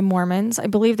owned by Mormons. I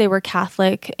believe they were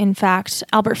Catholic. In fact,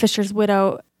 Albert Fisher's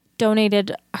widow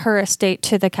donated her estate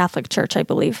to the Catholic Church, I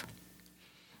believe.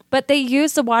 But they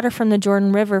used the water from the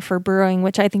Jordan River for brewing,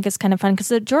 which I think is kind of fun because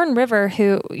the Jordan River,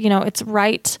 it's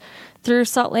right through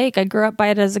Salt Lake. I grew up by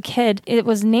it as a kid. It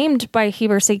was named by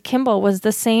Heber C. Kimball, was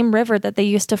the same river that they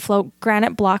used to float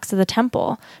granite blocks of the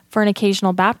temple for an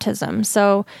occasional baptism.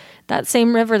 So that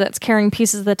same river that's carrying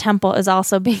pieces of the temple is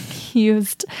also being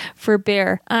used for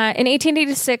beer. In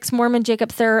 1886, Mormon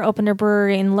Jacob Thur opened a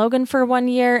brewery in Logan for 1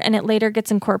 year, and it later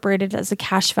gets incorporated as the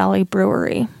Cache Valley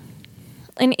Brewery.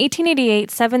 In 1888,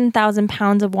 7,000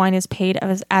 pounds of wine is paid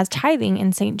as tithing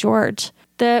in St. George.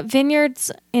 The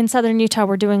vineyards in southern Utah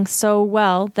were doing so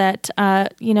well that,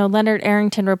 Leonard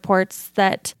Arrington reports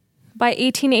that by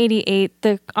 1888,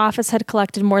 the office had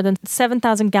collected more than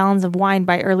 7,000 gallons of wine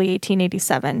by early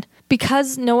 1887.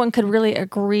 Because no one could really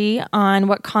agree on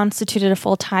what constituted a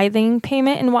full tithing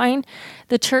payment in wine,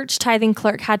 the church tithing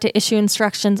clerk had to issue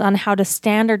instructions on how to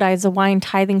standardize the wine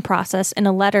tithing process in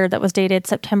a letter that was dated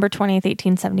September 20th,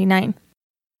 1879.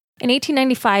 In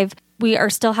 1895, we are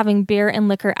still having beer and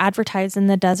liquor advertised in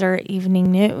the Desert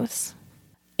Evening News.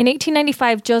 In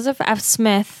 1895, Joseph F.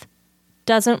 Smith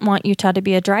doesn't want Utah to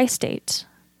be a dry state.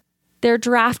 They're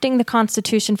drafting the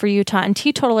Constitution for Utah, and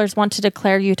teetotalers want to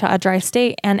declare Utah a dry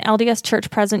state, and LDS Church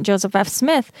President Joseph F.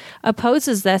 Smith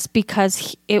opposes this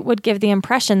because it would give the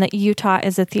impression that Utah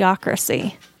is a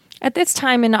theocracy. At this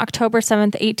time, in October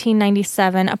 7th,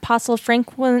 1897, Apostle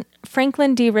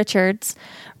Franklin D. Richards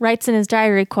writes in his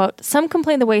diary, quote, "Some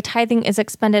complain the way tithing is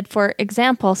expended. For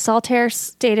example, Saltaire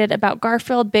stated about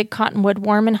Garfield, Big Cottonwood,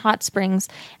 Warm and Hot Springs,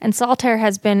 and Saltaire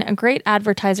has been a great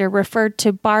advertiser, referred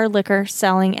to bar liquor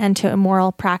selling and to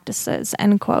immoral practices,"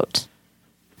 end quote.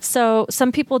 So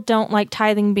some people don't like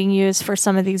tithing being used for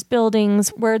some of these buildings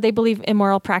where they believe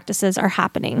immoral practices are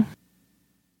happening.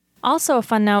 Also a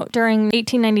fun note, during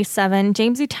 1897,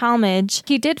 James E. Talmage,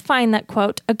 he did find that,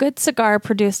 quote, "a good cigar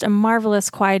produced a marvelous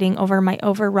quieting over my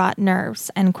overwrought nerves,"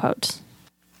 end quote.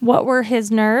 What were his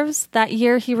nerves? That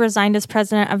year he resigned as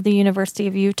president of the University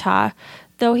of Utah,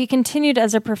 though he continued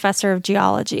as a professor of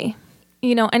geology.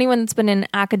 Anyone that's been in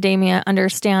academia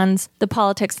understands the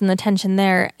politics and the tension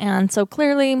there, and so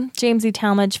clearly James E.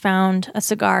 Talmage found a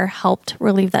cigar helped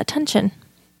relieve that tension.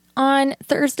 On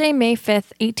Thursday, May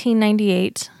 5th,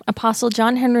 1898, Apostle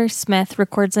John Henry Smith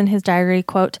records in his diary,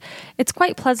 quote, "It's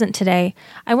quite pleasant today.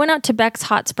 I went out to Beck's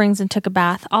Hot Springs and took a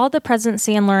bath. All the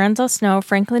presidency and Lorenzo Snow,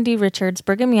 Franklin D. Richards,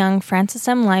 Brigham Young, Francis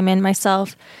M. Lyman,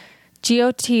 myself,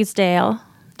 George Teasdale,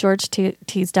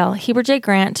 Heber J.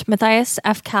 Grant, Matthias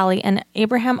F. Calley, and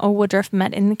Abraham O. Woodruff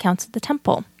met in the Council of the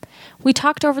Temple. We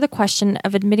talked over the question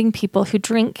of admitting people who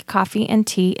drink coffee and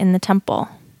tea in the temple."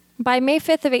 By May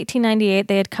 5th of 1898,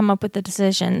 they had come up with the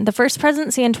decision. The First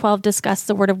Presidency and 12 discussed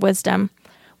the word of wisdom.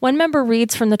 One member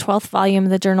reads from the 12th volume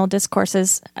of the Journal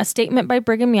Discourses a statement by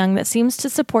Brigham Young that seems to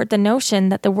support the notion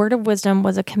that the word of wisdom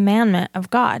was a commandment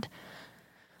of God.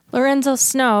 Lorenzo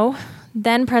Snow,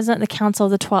 then president of the Council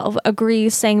of the 12,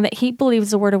 agrees, saying that he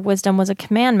believes the word of wisdom was a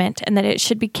commandment and that it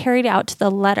should be carried out to the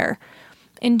letter.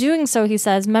 In doing so, he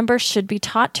says, members should be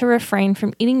taught to refrain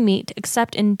from eating meat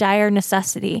except in dire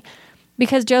necessity,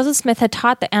 because Joseph Smith had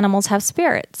taught that animals have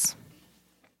spirits.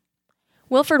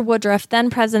 Wilford Woodruff,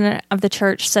 then president of the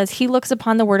church, says he looks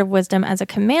upon the word of wisdom as a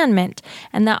commandment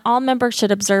and that all members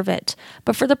should observe it.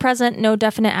 But for the present, no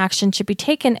definite action should be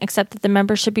taken except that the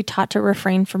members should be taught to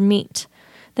refrain from meat.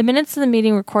 The minutes of the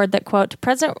meeting record that, quote,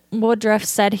 President Woodruff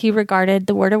said he regarded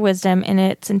the word of wisdom in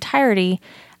its entirety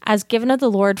as given of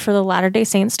the Lord for the Latter-day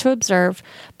Saints to observe,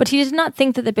 but he did not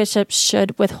think that the bishops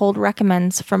should withhold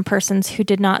recommends from persons who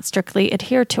did not strictly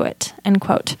adhere to it, end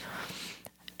quote.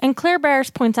 And Claire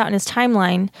Barris points out in his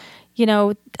timeline,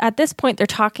 at this point they're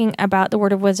talking about the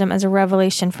word of wisdom as a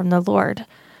revelation from the Lord.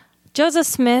 Joseph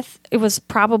Smith, it was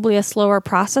probably a slower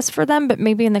process for them, but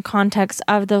maybe in the context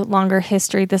of the longer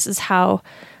history, this is how,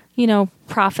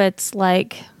 prophets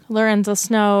like Lorenzo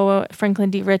Snow,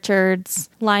 Franklin D. Richards,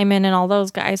 Lyman, and all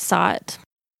those guys saw it.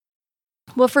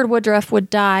 Wilford Woodruff would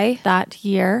die that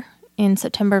year in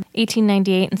September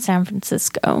 1898 in San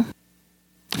Francisco.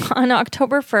 On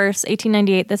October 1st,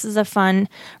 1898, this is a fun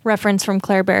reference from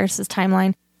Claire Barris's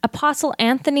timeline. Apostle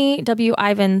Anthony W.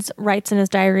 Ivins writes in his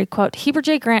diary, quote, Heber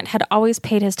J. Grant had always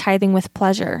paid his tithing with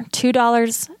pleasure.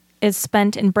 $2 is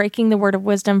spent in breaking the word of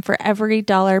wisdom for every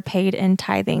dollar paid in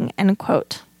tithing, end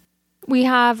quote. We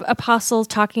have apostles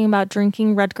talking about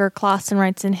drinking. Rutger Clausen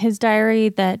writes in his diary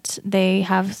that they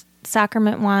have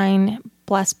sacrament wine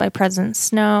blessed by President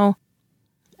Snow.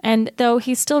 And though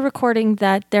he's still recording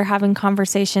that they're having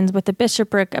conversations with the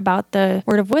bishopric about the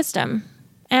word of wisdom.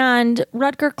 And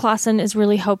Rutger Clausen is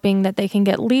really hoping that they can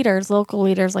get leaders, local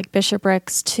leaders like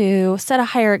bishoprics, to set a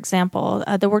higher example.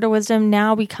 The word of wisdom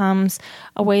now becomes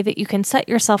a way that you can set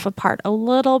yourself apart a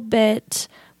little bit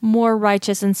more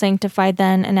righteous and sanctified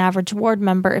than an average ward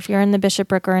member. If you're in the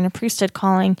bishopric or in a priesthood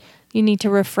calling, you need to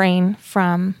refrain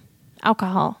from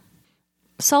alcohol.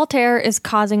 Salt air is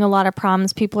causing a lot of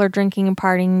problems. People are drinking and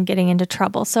partying and getting into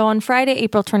trouble. So on Friday,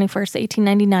 April 21st,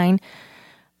 1899,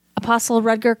 Apostle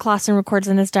Rutger Clausen records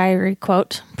in his diary,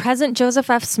 quote, President Joseph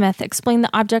F. Smith explained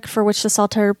the object for which the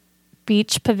Saltair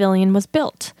Beach Pavilion was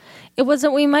built. It was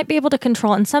that we might be able to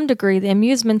control in some degree the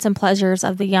amusements and pleasures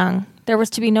of the young. There was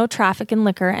to be no traffic in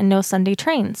liquor and no Sunday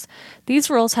trains. These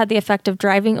rules had the effect of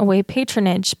driving away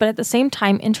patronage, but at the same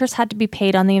time, interest had to be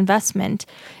paid on the investment.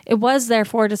 It was,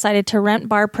 therefore, decided to rent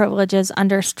bar privileges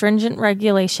under stringent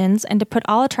regulations and to put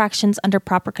all attractions under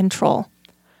proper control.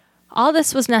 All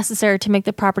this was necessary to make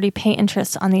the property pay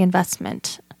interest on the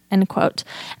investment, end quote.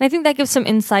 And I think that gives some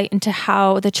insight into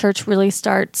how the church really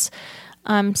starts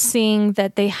seeing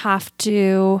that they have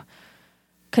to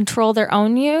control their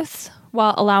own youth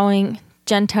while allowing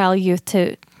Gentile youth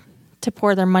to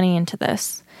pour their money into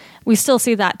this. We still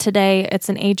see that today. It's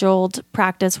an age-old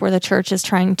practice where the church is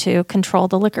trying to control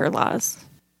the liquor laws.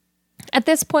 At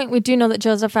this point, we do know that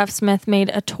Joseph F. Smith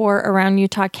made a tour around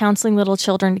Utah counseling little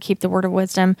children to keep the word of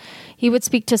wisdom. He would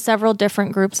speak to several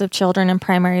different groups of children in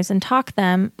primaries and talk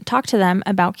to them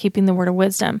about keeping the word of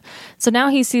wisdom. So now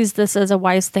he sees this as a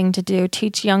wise thing to do,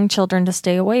 teach young children to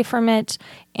stay away from it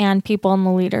and people in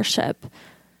the leadership.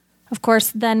 Of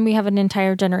course, then we have an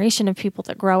entire generation of people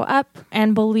that grow up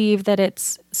and believe that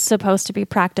it's supposed to be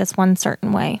practiced one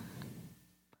certain way.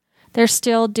 They're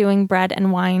still doing bread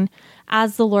and wine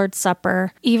as the Lord's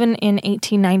Supper, even in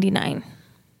 1899.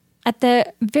 At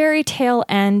the very tail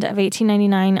end of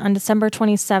 1899, on December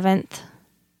 27th,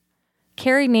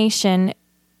 Carrie Nation,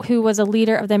 who was a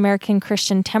leader of the American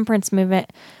Christian temperance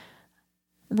movement,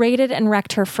 raided and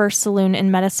wrecked her first saloon in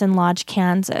Medicine Lodge,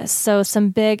 Kansas. So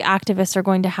some big activists are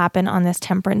going to happen on this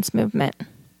temperance movement,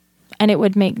 and it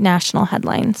would make national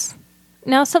headlines.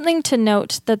 Now, something to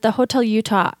note that the Hotel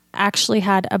Utah actually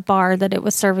had a bar that it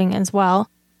was serving as well.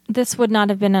 This would not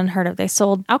have been unheard of. They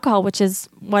sold alcohol, which is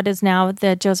what is now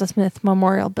the Joseph Smith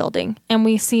Memorial Building. And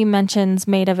we see mentions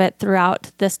made of it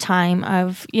throughout this time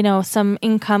of, some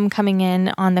income coming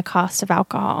in on the cost of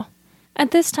alcohol.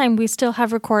 At this time, we still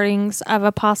have recordings of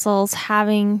apostles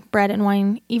having bread and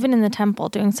wine, even in the temple,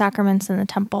 doing sacraments in the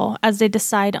temple, as they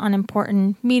decide on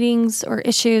important meetings or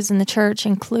issues in the church,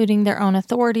 including their own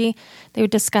authority. They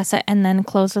would discuss it and then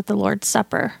close with the Lord's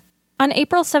Supper. On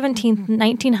April 17,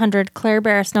 1900, Claire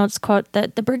Barris notes, quote,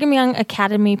 that the Brigham Young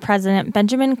Academy president,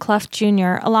 Benjamin Clough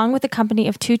Jr., along with a company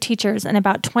of 2 teachers and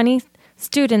about 20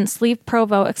 students, leave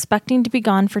Provo expecting to be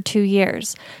gone for 2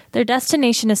 years. Their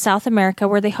destination is South America,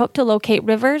 where they hope to locate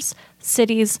rivers,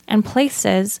 cities, and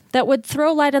places that would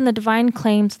throw light on the divine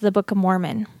claims of the Book of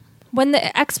Mormon. When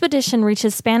the expedition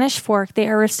reaches Spanish Fork, they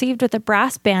are received with a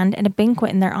brass band and a banquet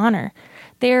in their honor.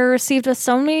 They are received with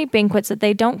so many banquets that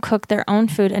they don't cook their own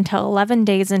food until 11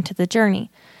 days into the journey.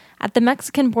 At the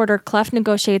Mexican border, Clough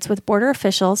negotiates with border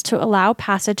officials to allow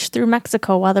passage through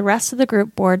Mexico while the rest of the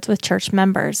group boards with church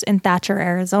members in Thatcher,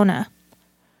 Arizona.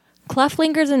 Clough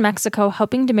lingers in Mexico,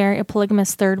 hoping to marry a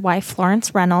polygamous third wife,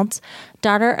 Florence Reynolds,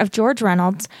 daughter of George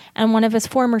Reynolds, and one of his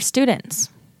former students.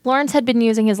 Florence had been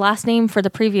using his last name for the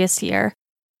previous year.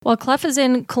 While Clough is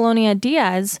in Colonia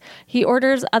Diaz, he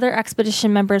orders other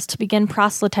expedition members to begin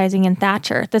proselytizing in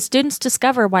Thatcher. The students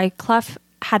discover why Clough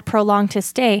had prolonged his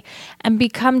stay and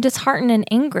become disheartened and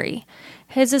angry.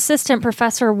 His assistant,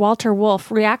 Professor Walter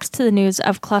Wolf, reacts to the news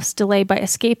of Clough's delay by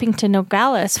escaping to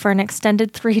Nogales for an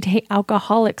extended 3-day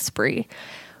alcoholic spree.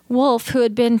 Wolf, who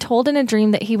had been told in a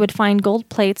dream that he would find gold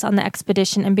plates on the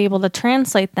expedition and be able to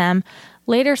translate them,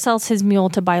 later sells his mule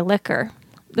to buy liquor.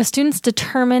 The students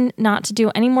determined not to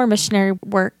do any more missionary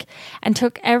work and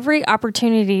took every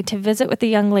opportunity to visit with the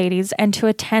young ladies and to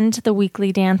attend the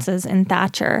weekly dances in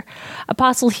Thatcher.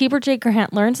 Apostle Heber J.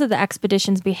 Grant learns of the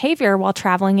expedition's behavior while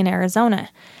traveling in Arizona.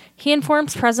 He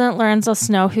informs President Lorenzo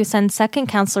Snow, who sends second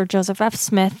counselor Joseph F.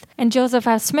 Smith, and Joseph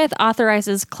F. Smith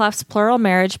authorizes Clough's plural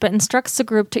marriage but instructs the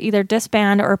group to either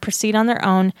disband or proceed on their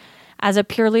own as a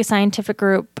purely scientific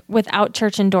group without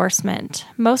church endorsement.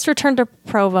 Most return to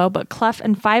Provo, but Clough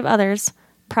and 5 others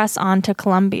press on to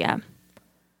Columbia.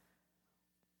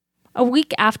 A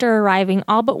week after arriving,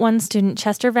 all but one student,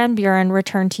 Chester Van Buren,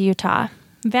 returned to Utah.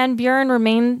 Van Buren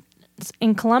remained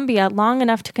in Columbia long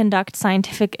enough to conduct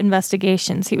scientific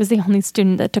investigations. He was the only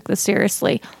student that took this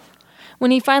seriously.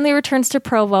 When he finally returns to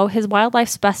Provo, his wildlife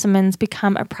specimens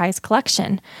become a prized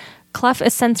collection. Clough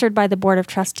is censored by the Board of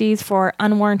Trustees for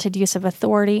unwarranted use of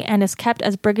authority and is kept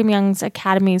as Brigham Young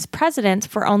Academy's president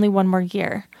for only 1 more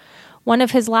year. One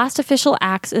of his last official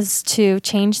acts is to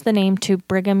change the name to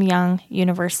Brigham Young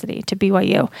University, to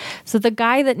BYU. So the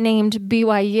guy that named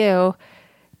BYU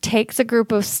takes a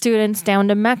group of students down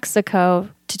to Mexico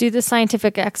to do the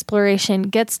scientific exploration,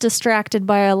 gets distracted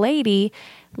by a lady,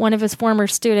 one of his former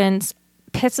students,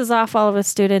 pisses off all of his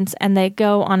students, and they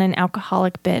go on an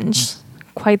alcoholic binge.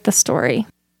 Quite the story.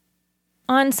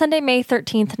 On Sunday, May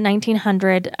 13th,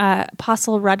 1900,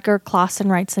 Apostle Rutger Clawson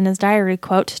writes in his diary,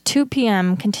 quote, 2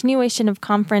 p.m., continuation of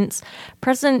conference,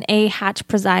 President A. Hatch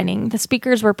presiding. The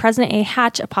speakers were President A.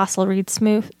 Hatch, Apostle Reed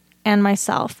Smoot, and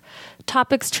myself.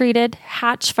 Topics treated: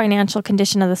 Hatch, financial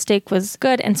condition of the stake was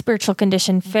good and spiritual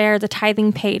condition fair. The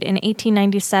tithing paid in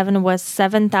 1897 was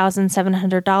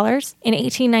 $7,700. In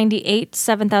 1898,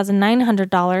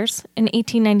 $7,900. In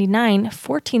 1899,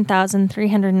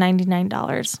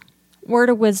 $14,399. Word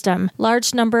of wisdom: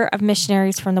 large number of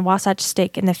missionaries from the Wasatch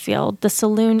Stake in the field. The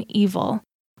saloon evil.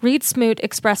 Reed Smoot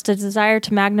expressed a desire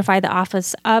to magnify the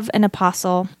office of an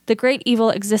apostle, the great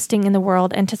evil existing in the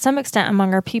world and to some extent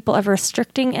among our people of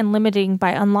restricting and limiting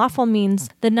by unlawful means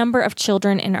the number of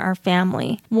children in our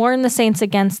family. Warn the saints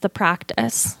against the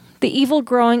practice. The evil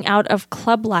growing out of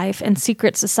club life and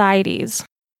secret societies.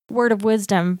 Word of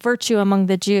wisdom, virtue among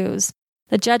the Jews.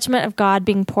 The judgment of God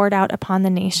being poured out upon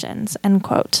the nations. End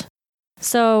quote.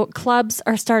 So clubs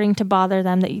are starting to bother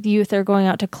them, that youth are going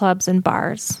out to clubs and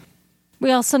bars.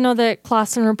 We also know that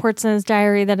Clawson reports in his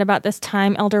diary that about this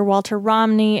time, Elder Walter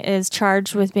Romney is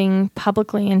charged with being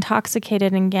publicly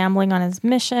intoxicated and gambling on his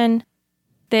mission.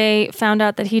 They found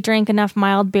out that he drank enough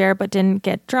mild beer but didn't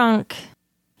get drunk.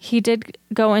 He did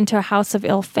go into a house of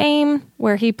ill fame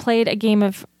where he played a game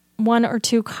of 1 or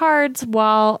 2 cards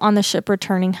while on the ship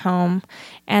returning home.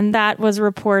 And that was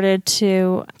reported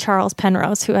to Charles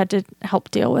Penrose, who had to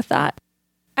help deal with that.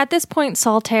 At this point,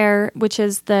 Saltaire, which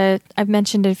is I've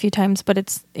mentioned it a few times, but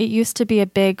it used to be a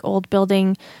big old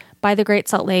building by the Great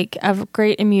Salt Lake of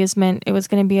great amusement. It was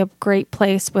going to be a great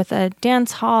place with a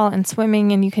dance hall and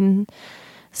swimming, and you can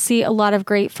see a lot of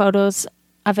great photos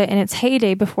of it in its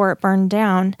heyday before it burned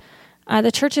down.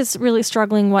 The church is really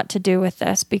struggling what to do with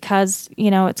this because,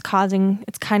 it's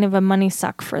kind of a money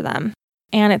suck for them.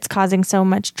 And it's causing so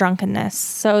much drunkenness.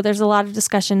 So there's a lot of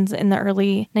discussions in the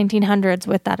early 1900s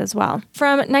with that as well.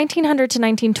 From 1900 to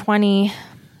 1920,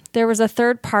 there was a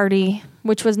third party,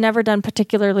 which was never done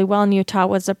particularly well in Utah,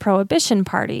 was a Prohibition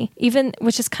Party,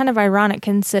 which is kind of ironic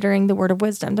considering the Word of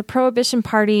Wisdom. The Prohibition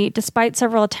Party, despite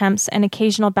several attempts and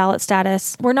occasional ballot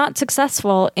status, were not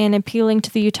successful in appealing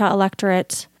to the Utah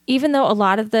electorate, even though a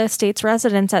lot of the state's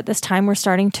residents at this time were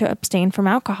starting to abstain from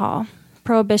alcohol.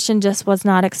 Prohibition just was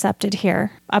not accepted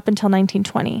here up until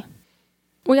 1920.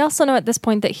 We also know at this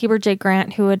point that Heber J.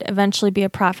 Grant, who would eventually be a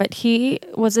prophet, he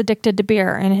was addicted to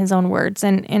beer, in his own words,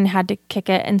 and had to kick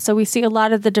it. And so we see a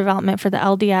lot of the development for the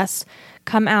LDS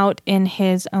come out in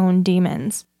his own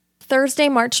demons. Thursday,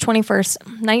 March 21st,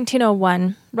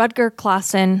 1901, Rutger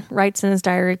Clawson writes in his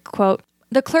diary, quote,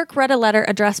 "The clerk read a letter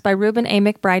addressed by Reuben A.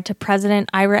 McBride to President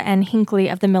Ira N. Hinckley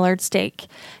of the Millard Stake.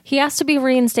 He asked to be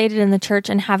reinstated in the church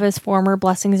and have his former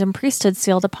blessings and priesthood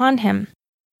sealed upon him.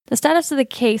 The status of the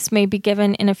case may be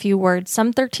given in a few words.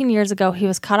 Some 13 years ago, he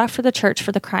was cut off for the church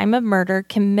for the crime of murder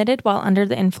committed while under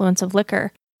the influence of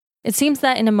liquor. It seems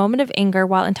that in a moment of anger,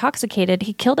 while intoxicated,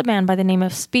 he killed a man by the name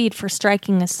of Speed for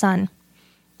striking his son.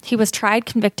 He was tried,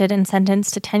 convicted, and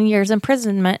sentenced to 10 years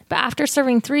imprisonment, but after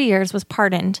serving 3 years was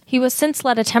pardoned. He was since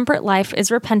led a temperate life,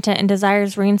 is repentant, and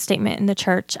desires reinstatement in the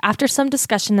church. After some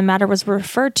discussion, the matter was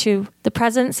referred to the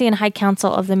Presidency and High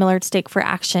Council of the Millard Stake for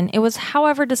action. It was,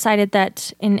 however, decided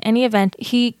that, in any event,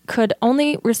 he could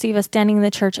only receive a standing in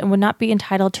the church and would not be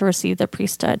entitled to receive the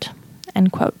priesthood."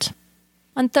 End quote.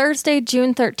 On Thursday,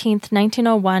 June 13th,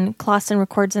 1901, Clausen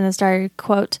records in his diary,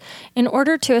 quote, "In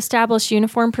order to establish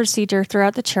uniform procedure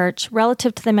throughout the church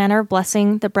relative to the manner of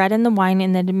blessing the bread and the wine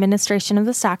in the administration of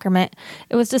the sacrament,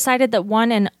 it was decided that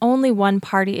one and only one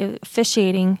party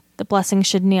officiating the blessing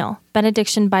should kneel.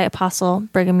 Benediction by Apostle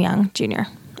Brigham Young, Jr."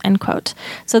 End quote.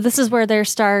 So this is where they're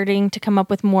starting to come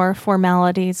up with more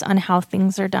formalities on how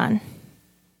things are done.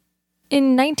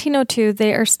 In 1902,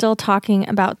 they are still talking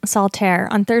about Saltaire.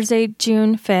 On Thursday,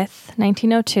 June 5th,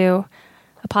 1902,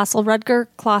 Apostle Rudger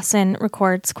Clausen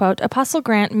records, quote, "Apostle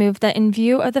Grant moved that in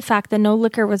view of the fact that no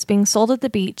liquor was being sold at the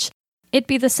beach, it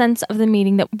be the sense of the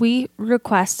meeting that we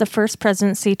request the First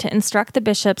Presidency to instruct the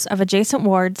bishops of adjacent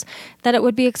wards that it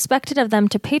would be expected of them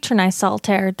to patronize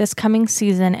Saltaire this coming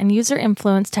season and use their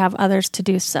influence to have others to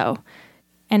do so."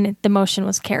 And the motion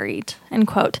was carried, end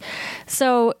quote.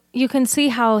 So you can see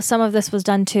how some of this was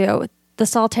done too. The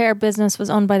Saltaire business was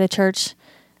owned by the church.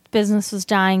 Business was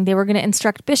dying. They were going to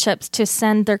instruct bishops to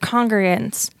send their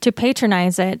congregants to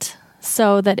patronize it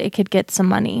so that it could get some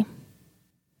money.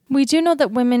 We do know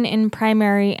that women in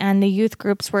primary and the youth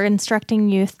groups were instructing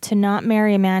youth to not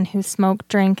marry a man who smoked,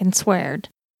 drank, and sweared.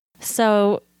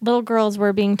 So little girls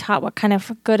were being taught what kind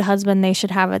of good husband they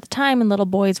should have at the time, and little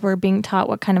boys were being taught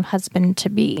what kind of husband to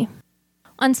be.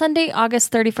 On Sunday,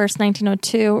 August 31st,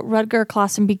 1902, Rudger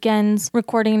Clausen begins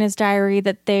recording in his diary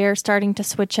that they are starting to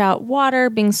switch out water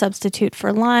being substitute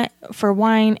for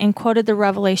wine, and quoted the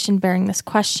revelation bearing this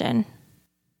question.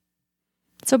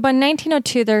 So by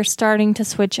 1902, they're starting to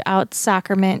switch out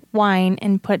sacrament wine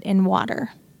and put in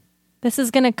water. This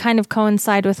is going to kind of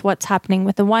coincide with what's happening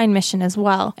with the wine mission as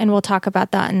well, and we'll talk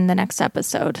about that in the next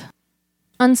episode.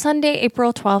 On Sunday,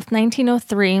 April 12th,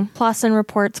 1903, Clausen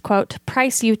reports, quote,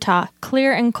 "Price, Utah,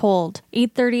 clear and cold,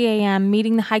 8:30 a.m.,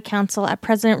 meeting the High Council at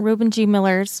President Reuben G.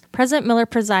 Miller's, President Miller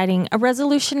presiding, a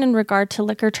resolution in regard to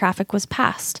liquor traffic was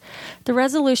passed. The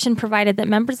resolution provided that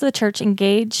members of the church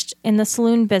engaged in the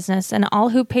saloon business and all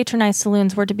who patronized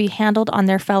saloons were to be handled on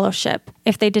their fellowship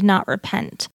if they did not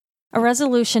repent. A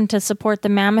resolution to support the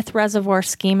Mammoth Reservoir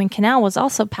scheme and canal was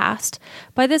also passed.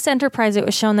 By this enterprise, it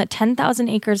was shown that 10,000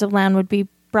 acres of land would be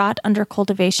brought under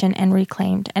cultivation and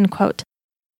reclaimed," end quote.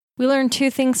 We learned two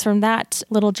things from that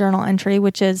little journal entry,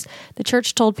 which is the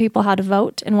church told people how to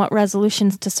vote and what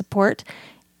resolutions to support,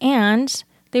 and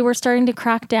they were starting to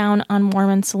crack down on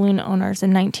Mormon saloon owners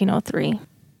in 1903.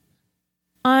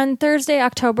 On Thursday,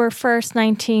 October 1st,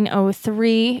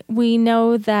 1903, we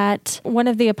know that one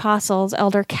of the apostles,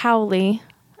 Elder Cowley,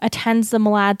 attends the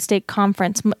Malad Stake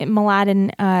Conference, Malad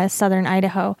in southern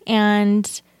Idaho.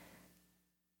 And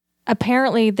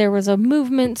apparently there was a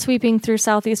movement sweeping through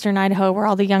southeastern Idaho where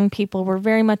all the young people were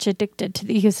very much addicted to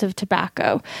the use of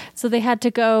tobacco. So they had to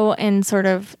go and sort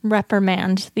of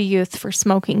reprimand the youth for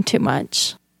smoking too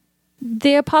much.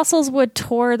 The apostles would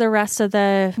tour the rest of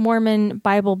the Mormon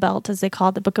Bible Belt, as they call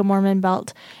it, the Book of Mormon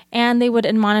Belt, and they would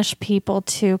admonish people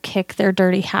to kick their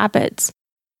dirty habits.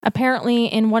 Apparently,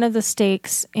 in one of the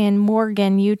stakes in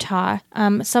Morgan, Utah,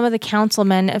 some of the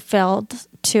councilmen failed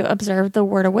to observe the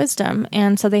word of wisdom,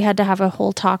 and so they had to have a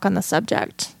whole talk on the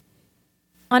subject.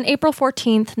 On April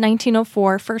 14th,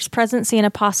 1904, First Presidency and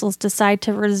Apostles decide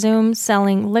to resume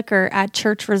selling liquor at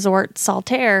church resort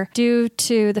Saltaire due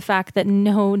to the fact that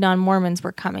no non-Mormons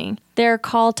were coming. Their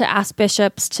call to ask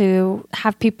bishops to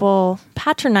have people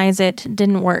patronize it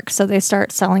didn't work, so they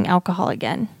start selling alcohol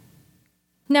again.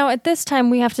 Now, at this time,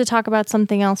 we have to talk about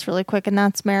something else really quick, and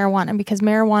that's marijuana, because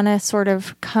marijuana sort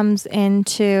of comes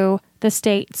into the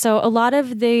state. So a lot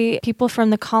of the people from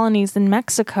the colonies in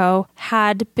Mexico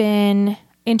had been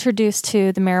introduced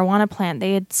to the marijuana plant.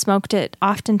 They had smoked it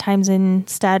oftentimes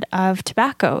instead of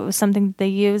tobacco. It was something that they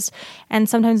used, and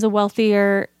sometimes the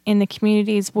wealthier in the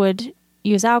communities would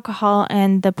use alcohol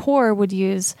and the poor would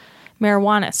use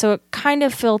marijuana. So it kind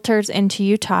of filters into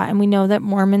Utah, and we know that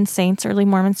early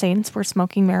Mormon saints were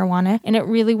smoking marijuana, and it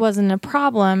really wasn't a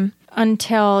problem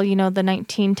until, the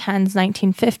 1910s,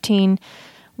 1915,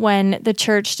 when the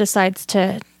church decides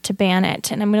to ban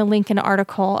it. And I'm going to link an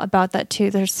article about that too.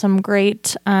 There's some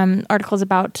great articles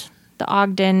about the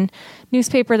Ogden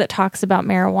newspaper that talks about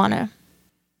marijuana.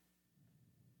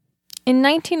 In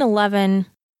 1911,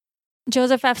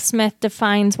 Joseph F. Smith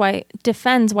defends why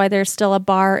there's still a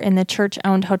bar in the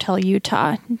church-owned Hotel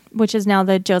Utah, which is now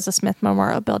the Joseph Smith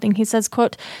Memorial Building. He says,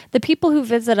 quote, "The people who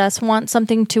visit us want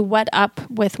something to wet up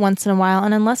with once in a while,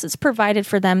 and unless it's provided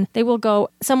for them, they will go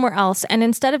somewhere else. And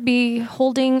instead of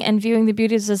beholding and viewing the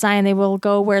beauties of Zion, they will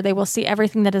go where they will see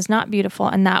everything that is not beautiful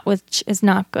and that which is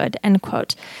not good," end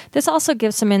quote. This also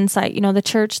gives some insight. The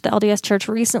church, the LDS Church,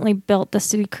 recently built the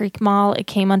City Creek Mall. It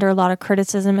came under a lot of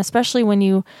criticism, especially when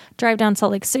you drive drive down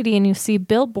Salt Lake City and you see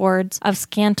billboards of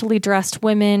scantily dressed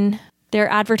women. They're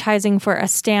advertising for a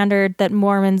standard that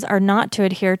Mormons are not to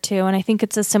adhere to. And I think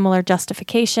it's a similar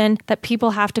justification that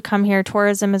people have to come here.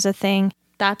 Tourism is a thing.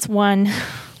 That's one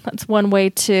way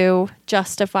to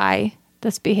justify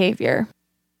this behavior.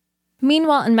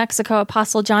 Meanwhile, in Mexico,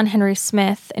 Apostle John Henry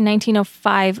Smith in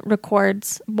 1905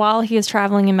 records while he is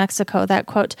traveling in Mexico that,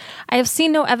 quote, "I have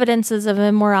seen no evidences of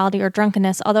immorality or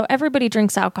drunkenness, although everybody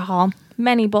drinks alcohol.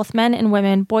 Many, both men and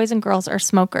women, boys and girls, are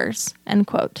smokers," end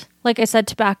quote. Like I said,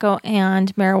 tobacco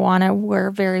and marijuana were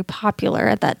very popular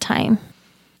at that time.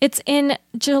 It's in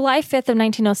July 5th of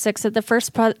 1906 that the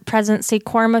First Presidency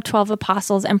Quorum of 12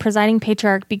 Apostles and Presiding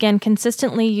Patriarch began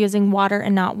consistently using water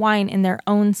and not wine in their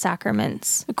own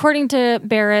sacraments. According to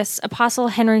Barris, Apostle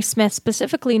Henry Smith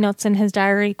specifically notes in his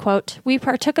diary, quote, "We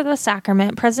partook of the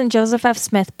sacrament. President Joseph F.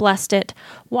 Smith blessed it.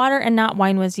 Water and not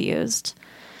wine was used,"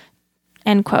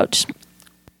 end quote.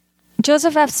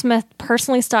 Joseph F. Smith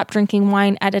personally stopped drinking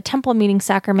wine at a temple meeting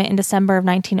sacrament in December of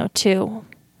 1902.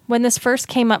 When this first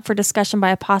came up for discussion by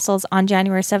apostles on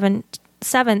January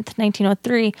 7th,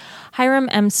 1903, Hiram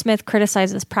M. Smith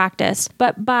criticized this practice.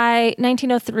 But by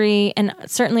 1903, and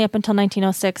certainly up until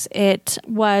 1906,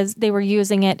 they were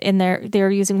using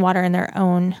water in their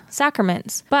own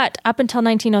sacraments. But up until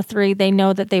 1903, they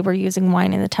know that they were using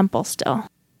wine in the temple still.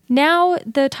 Now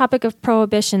the topic of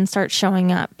prohibition starts showing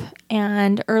up,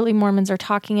 and early Mormons are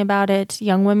talking about it.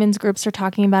 Young women's groups are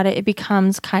talking about it. It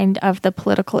becomes kind of the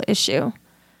political issue.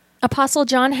 Apostle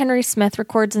John Henry Smith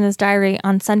records in his diary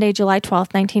on Sunday, July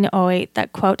 12, 1908,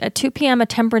 that, quote, "At 2 p.m. a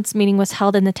temperance meeting was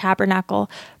held in the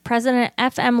tabernacle. President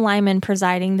F.M. Lyman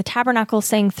presiding. The tabernacle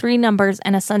sang 3 numbers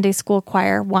and a Sunday school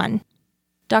choir 1.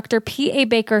 Dr. P.A.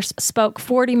 Baker spoke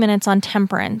 40 minutes on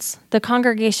temperance. The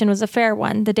congregation was a fair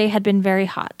one. The day had been very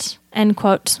hot," end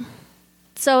quote.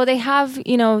 So they have,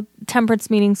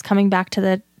 temperance meetings coming back to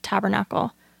the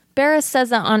tabernacle. Barris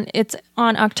says that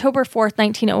on October 4th,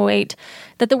 1908,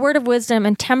 that the word of wisdom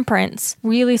and temperance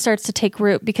really starts to take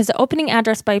root because the opening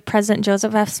address by President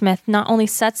Joseph F. Smith not only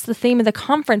sets the theme of the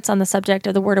conference on the subject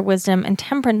of the word of wisdom and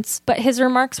temperance, but his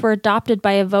remarks were adopted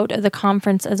by a vote of the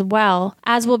conference as well,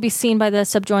 as will be seen by the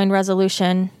subjoined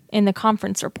resolution in the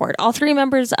conference report. All 3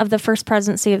 members of the First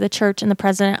Presidency of the Church and the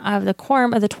President of the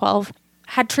Quorum of the 12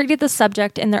 had treated the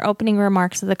subject in their opening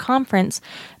remarks of the conference,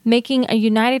 making a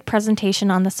united presentation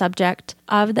on the subject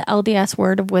of the LDS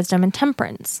word of wisdom and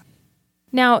temperance.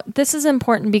 Now, this is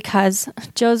important because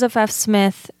Joseph F.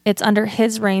 Smith, it's under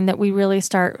his reign that we really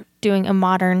start doing a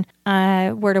modern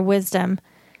word of wisdom.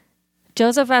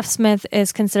 Joseph F. Smith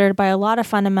is considered by a lot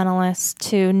of fundamentalists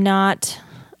to not,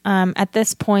 at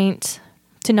this point,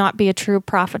 to not be a true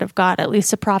prophet of God, at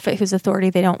least a prophet whose authority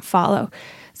they don't follow.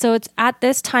 So it's at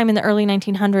this time in the early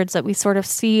 1900s that we sort of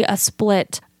see a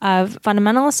split of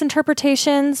fundamentalist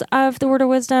interpretations of the word of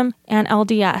wisdom and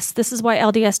LDS. This is why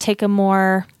LDS take a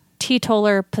more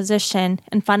teetotaler position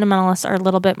and fundamentalists are a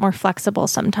little bit more flexible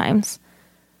sometimes.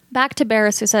 Back to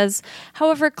Barris, who says,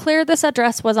 "However clear this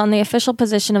address was on the official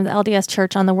position of the LDS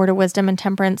Church on the word of wisdom and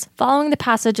temperance, following the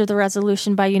passage of the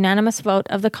resolution by unanimous vote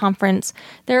of the conference,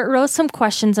 there arose some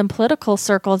questions in political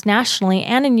circles nationally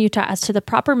and in Utah as to the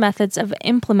proper methods of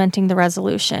implementing the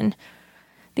resolution.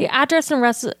 The address and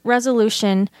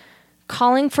resolution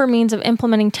calling for means of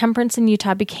implementing temperance in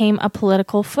Utah became a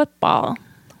political football.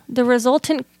 The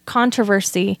resultant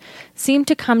controversy seemed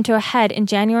to come to a head in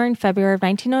January and February of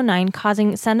 1909,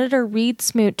 causing Senator Reed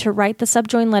Smoot to write the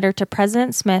subjoined letter to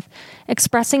President Smith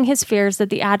expressing his fears that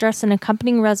the address and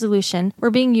accompanying resolution were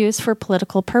being used for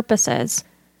political purposes.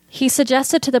 He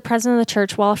suggested to the president of the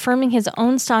church, while affirming his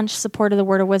own staunch support of the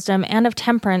word of wisdom and of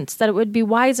temperance, that it would be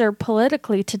wiser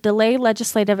politically to delay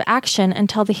legislative action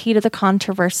until the heat of the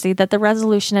controversy that the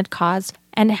resolution had caused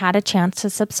and had a chance to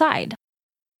subside.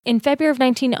 In February of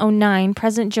 1909,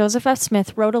 President Joseph F.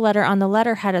 Smith wrote a letter on the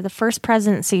letterhead of the First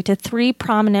Presidency to 3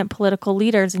 prominent political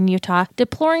leaders in Utah,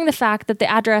 deploring the fact that the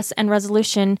address and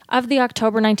resolution of the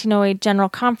October 1908 General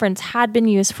Conference had been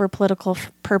used for political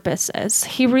purposes.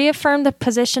 He reaffirmed the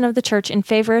position of the church in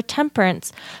favor of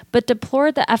temperance, but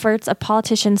deplored the efforts of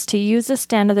politicians to use the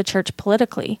stand of the church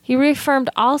politically. He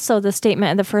reaffirmed also the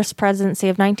statement of the First Presidency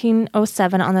of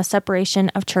 1907 on the separation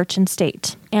of church and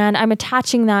state. And I'm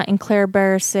attaching that in Claire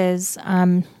Barris's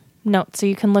notes, so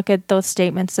you can look at those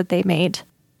statements that they made.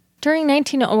 During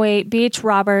 1908, B.H.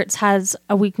 Roberts has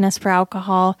a weakness for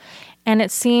alcohol, and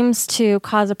it seems to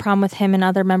cause a problem with him and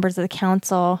other members of the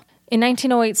council. In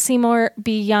 1908, Seymour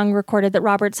B. Young recorded that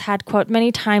Roberts had, quote,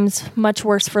 many times much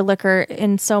worse for liquor,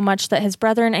 in so much that his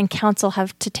brethren and council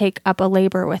have to take up a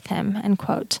labor with him, end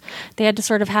quote. They had to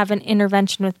sort of have an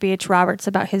intervention with B.H. Roberts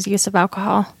about his use of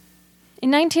alcohol. In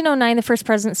 1909, the First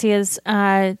Presidency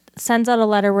sends out a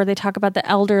letter where they talk about the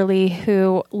elderly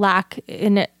who lack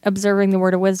in observing the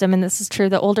word of wisdom. And this is true.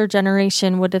 The older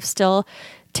generation would have still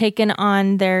taken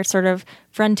on their sort of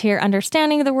frontier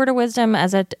understanding of the word of wisdom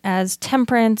as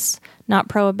temperance, not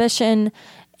prohibition.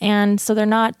 And so they're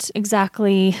not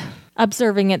exactly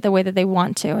observing it the way that they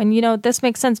want to. And, this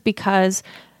makes sense because,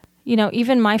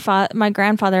 even my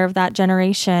grandfather of that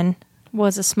generation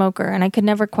was a smoker, and I could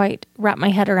never quite wrap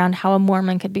my head around how a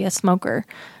Mormon could be a smoker,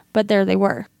 but there they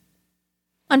were.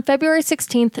 On February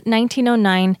 16th,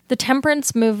 1909, the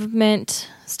temperance movement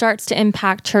starts to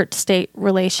impact church-state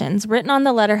relations. Written on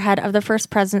the letterhead of the First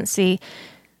Presidency,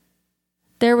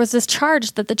 there was this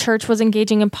charge that the church was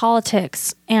engaging in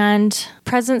politics, and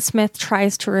President Smith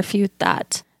tries to refute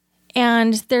that.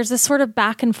 And there's this sort of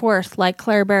back and forth, like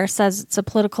Claire Bear says, it's a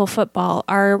political football.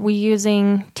 Are we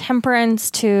using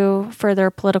temperance to further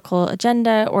a political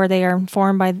agenda, or they are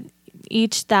informed by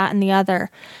each, that, and the other?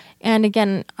 And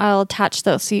again, I'll attach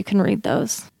those so you can read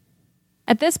those.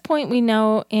 At this point, we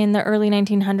know in the early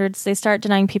 1900s, they start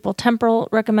denying people temporal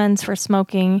recommends for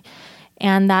smoking.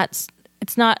 And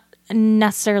it's not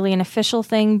necessarily an official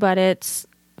thing, but it's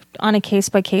on a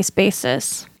case-by-case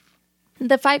basis.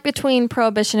 The fight between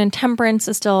prohibition and temperance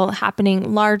is still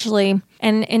happening largely.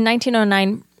 And in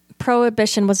 1909,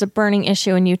 prohibition was a burning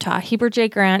issue in Utah. Heber J.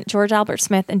 Grant, George Albert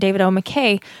Smith, and David O.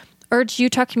 McKay urged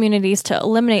Utah communities to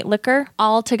eliminate liquor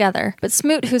altogether. But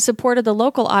Smoot, who supported the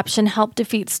local option, helped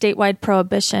defeat statewide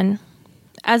prohibition.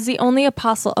 As the only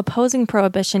apostle opposing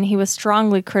prohibition, he was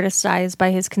strongly criticized by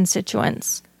his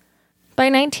constituents. By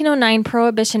 1909,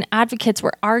 prohibition advocates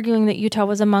were arguing that Utah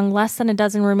was among less than a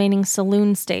dozen remaining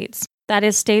saloon states. That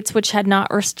is, states which had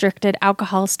not restricted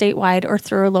alcohol statewide or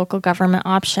through a local government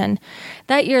option.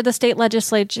 That year, the state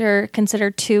legislature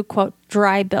considered two, quote,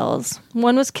 dry bills.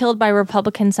 One was killed by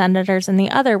Republican senators, and the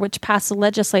other, which passed the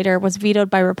legislature, was vetoed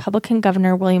by Republican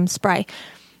Governor William Spry.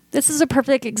 This is a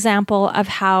perfect example of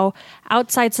how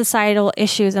outside societal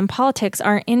issues and politics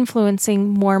are influencing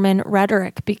Mormon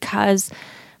rhetoric, because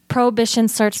prohibition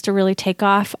starts to really take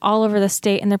off all over the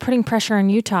state, and they're putting pressure on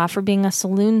Utah for being a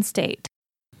saloon state.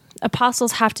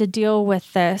 Apostles have to deal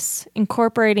with this,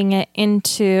 incorporating it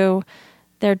into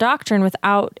their doctrine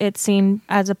without it seen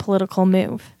as a political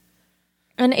move.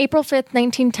 On April 5th,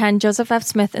 1910, Joseph F.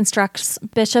 Smith instructs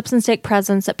bishops and stake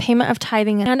presidents that payment of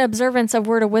tithing and observance of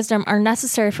word of wisdom are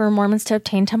necessary for Mormons to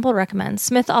obtain temple recommends.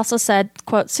 Smith also said,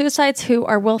 quote, suicides who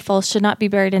are willful should not be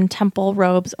buried in temple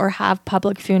robes or have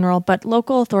public funeral, but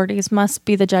local authorities must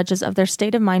be the judges of their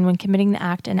state of mind when committing the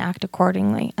act and act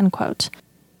accordingly, unquote.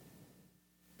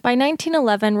 By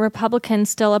 1911, Republicans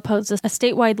still opposed a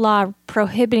statewide law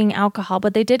prohibiting alcohol,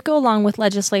 but they did go along with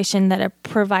legislation that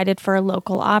provided for a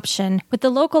local option. With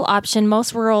the local option,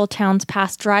 most rural towns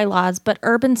passed dry laws, but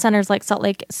urban centers like Salt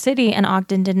Lake City and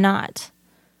Ogden did not.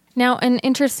 Now, an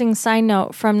interesting side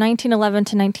note, from 1911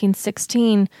 to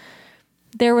 1916,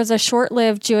 there was a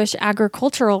short-lived Jewish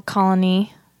agricultural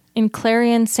colony in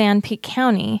Clarion, San Pete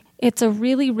County. It's a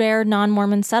really rare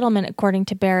non-Mormon settlement, according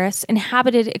to Barris,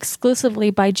 inhabited exclusively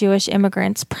by Jewish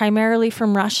immigrants, primarily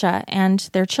from Russia and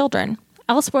their children.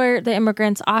 Elsewhere, the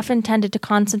immigrants often tended to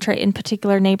concentrate in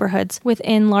particular neighborhoods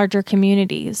within larger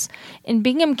communities. In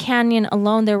Bingham Canyon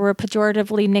alone, there were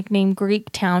pejoratively nicknamed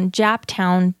Greek Town, Jap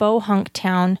Town, Bohunk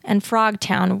Town, and Frog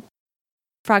Town.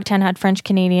 Frog Town had French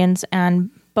Canadians,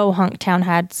 and Bohunk Town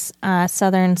had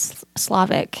Southern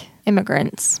Slavic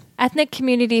immigrants. Ethnic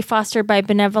community fostered by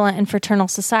benevolent and fraternal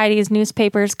societies,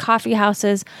 newspapers, coffee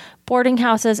houses, boarding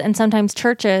houses, and sometimes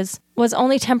churches was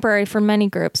only temporary for many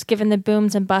groups, given the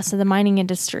booms and busts of the mining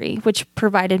industry, which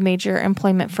provided major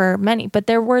employment for many. But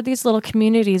there were these little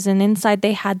communities, and inside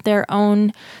they had their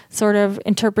own sort of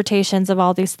interpretations of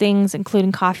all these things,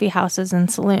 including coffee houses and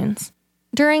saloons.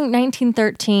 During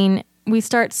 1913, we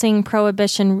start seeing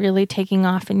prohibition really taking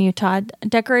off in Utah.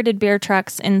 Decorated beer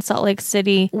trucks in Salt Lake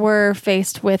City were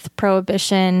faced with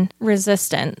prohibition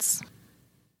resistance.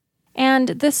 And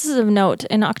this is of note.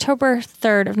 In October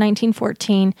 3rd of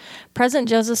 1914, President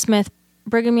Joseph Smith,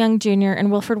 Brigham Young Jr.,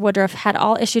 and Wilford Woodruff had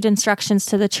all issued instructions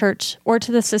to the church or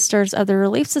to the Sisters of the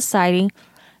Relief Society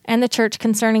and the church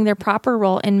concerning their proper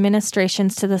role in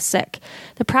ministrations to the sick.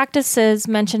 The practices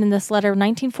mentioned in this letter of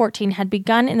 1914 had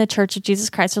begun in the Church of Jesus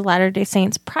Christ of Latter-day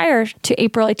Saints prior to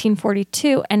April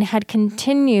 1842 and had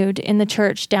continued in the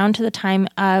church down to the time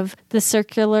of the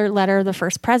circular letter of the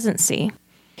First Presidency.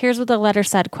 Here's what the letter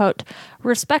said, quote,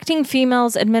 respecting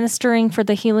females administering for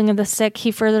the healing of the sick, he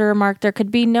further remarked there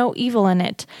could be no evil in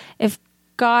it if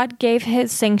God gave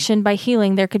his sanction by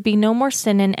healing, there could be no more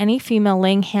sin in any female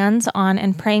laying hands on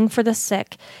and praying for the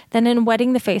sick than in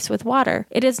wetting the face with water.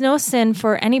 It is no sin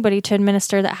for anybody to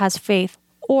administer that has faith,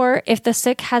 or if the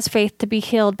sick has faith to be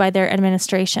healed by their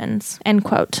administrations." End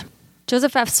quote.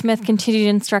 Joseph F. Smith continued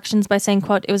instructions by saying,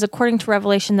 quote, "It was according to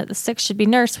revelation that the sick should be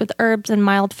nursed with herbs and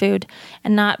mild food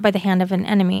and not by the hand of an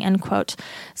enemy," end quote.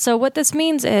 So what this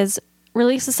means is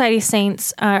Relief Society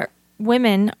saints,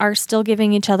 women are still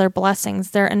giving each other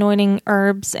blessings. They're anointing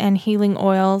herbs and healing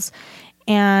oils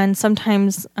and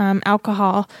sometimes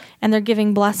alcohol, and they're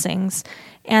giving blessings.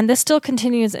 And this still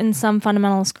continues in some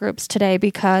fundamentalist groups today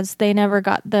because they never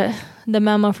got the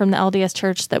memo from the LDS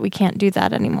Church that we can't do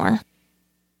that anymore.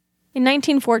 In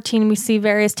 1914, we see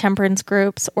various temperance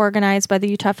groups organized by the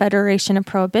Utah Federation of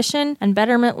Prohibition and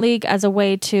Betterment League as a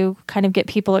way to kind of get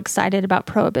people excited about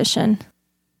prohibition.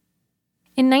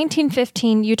 In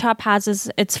 1915, Utah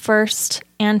passes its first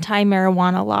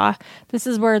anti-marijuana law. This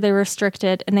is where they restrict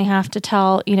it, and they have to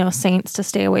tell, saints to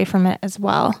stay away from it as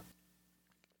well.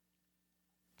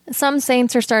 Some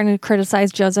saints are starting to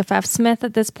criticize Joseph F. Smith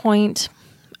at this point,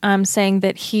 saying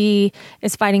that he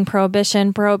is fighting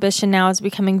prohibition. Prohibition now is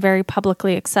becoming very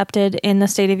publicly accepted in the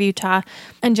state of Utah,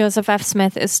 and Joseph F.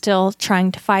 Smith is still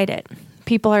trying to fight it.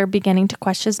 People are beginning to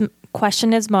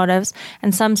question his motives,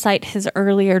 and some cite his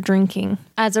earlier drinking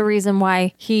as a reason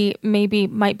why he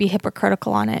might be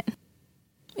hypocritical on it.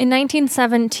 In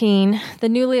 1917, the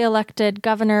newly elected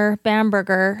Governor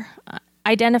Bamberger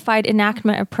identified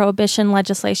enactment of prohibition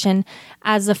legislation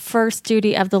as the first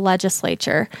duty of the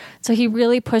legislature. So he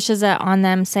really pushes it on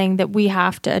them, saying that we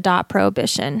have to adopt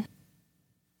prohibition.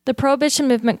 The prohibition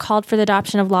movement called for the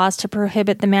adoption of laws to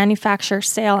prohibit the manufacture,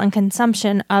 sale, and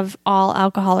consumption of all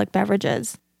alcoholic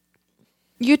beverages.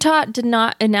 Utah did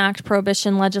not enact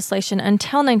prohibition legislation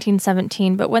until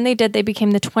 1917, but when they did, they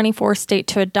became the 24th state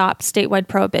to adopt statewide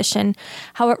prohibition.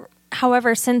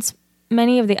 However, since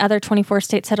many of the other 24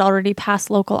 states had already passed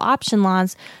local option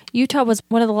laws, Utah was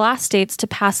one of the last states to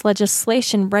pass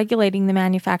legislation regulating the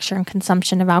manufacture and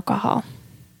consumption of alcohol.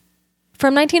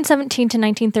 From 1917 to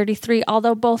 1933,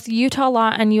 although both Utah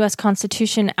law and U.S.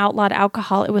 Constitution outlawed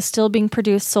alcohol, it was still being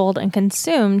produced, sold, and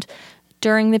consumed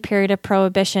during the period of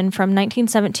prohibition from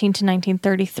 1917 to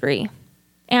 1933.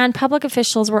 And public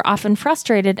officials were often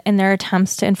frustrated in their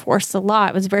attempts to enforce the law.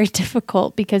 It was very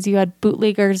difficult because you had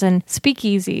bootleggers and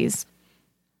speakeasies.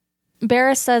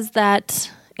 Barris says that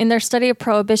in their study of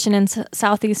prohibition in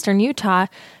southeastern Utah,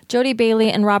 Jody Bailey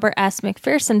and Robert S.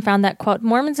 McPherson found that, quote,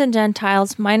 "Mormons and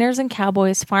Gentiles, miners and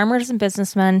cowboys, farmers and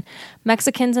businessmen,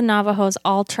 Mexicans and Navajos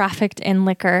all trafficked in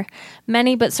liquor.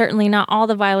 Many, but certainly not all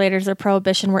the violators of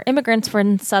prohibition were immigrants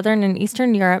from southern and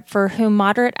eastern Europe for whom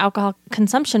moderate alcohol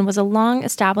consumption was a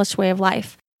long-established way of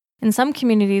life. In some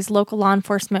communities, local law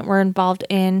enforcement were involved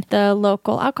in the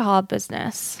local alcohol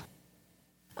business."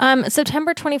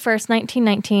 September 21st,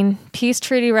 1919, Peace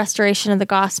Treaty Restoration of the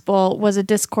Gospel was a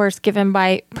discourse given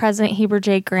by President Heber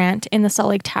J. Grant in the Salt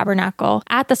Lake Tabernacle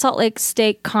at the Salt Lake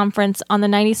Stake Conference on the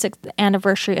 96th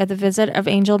anniversary of the visit of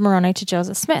Angel Moroni to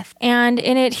Joseph Smith. And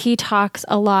in it, he talks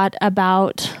a lot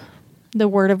about the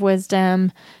word of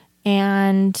wisdom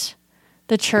and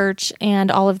the church and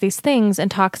all of these things,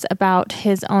 and talks about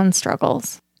his own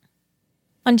struggles.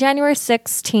 On January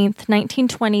 16,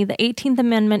 1920, the 18th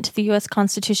Amendment to the U.S.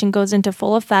 Constitution goes into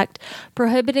full effect,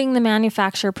 prohibiting the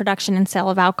manufacture, production, and sale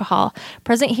of alcohol.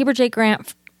 President Heber J.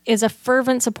 Grant is a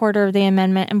fervent supporter of the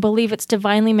amendment and believes it's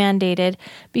divinely mandated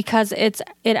because it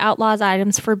outlaws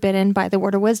items forbidden by the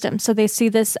word of wisdom. So they see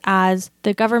this as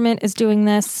the government is doing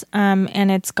this, and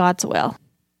it's God's will.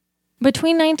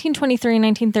 Between 1923 and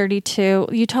 1932,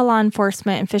 Utah law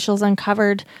enforcement officials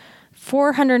uncovered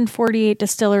 448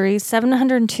 distilleries,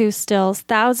 702 stills,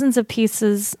 thousands of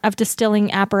pieces of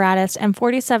distilling apparatus, and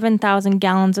 47,000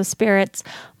 gallons of spirits,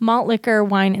 malt liquor,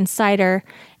 wine, and cider,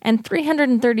 and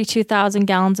 332,000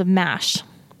 gallons of mash.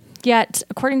 Yet,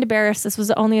 according to Barris, this was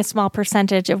only a small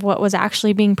percentage of what was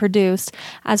actually being produced,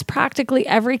 as practically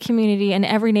every community and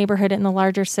every neighborhood in the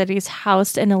larger cities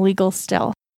housed an illegal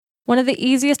still. One of the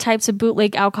easiest types of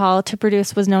bootleg alcohol to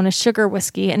produce was known as sugar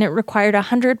whiskey, and it required a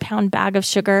 100-pound bag of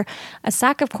sugar, a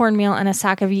sack of cornmeal, and a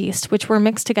sack of yeast, which were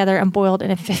mixed together and boiled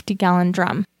in a 50-gallon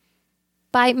drum.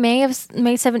 By May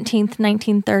 17,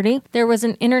 1930, there was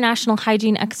an international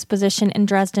hygiene exposition in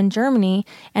Dresden, Germany,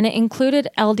 and it included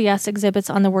LDS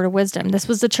exhibits on the Word of Wisdom. This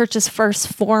was the church's first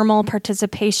formal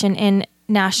participation in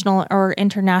national or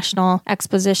international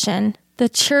exposition. The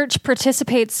church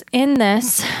participates in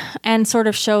this and sort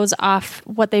of shows off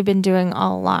what they've been doing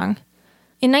all along.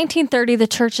 In 1930, the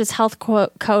church's health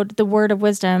code, the Word of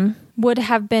Wisdom, would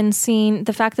have been seen.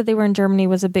 The fact that they were in Germany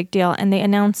was a big deal, and they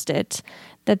announced it.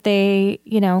 that they,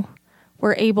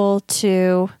 were able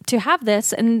to have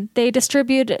this, and they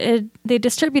distributed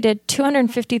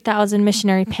 250,000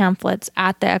 missionary pamphlets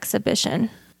at the exhibition.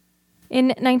 In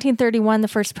 1931, the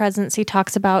First Presidency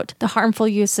talks about the harmful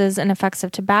uses and effects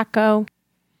of tobacco.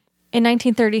 In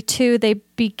 1932, they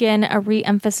begin a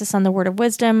re-emphasis on the word of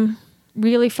wisdom,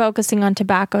 really focusing on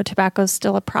tobacco. Tobacco is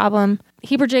still a problem.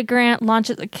 Heber J. Grant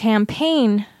launches a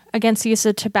campaign against the use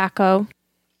of tobacco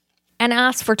and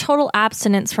asks for total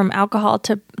abstinence from alcohol,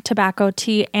 tobacco,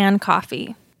 tea, and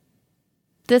coffee.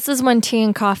 This is when tea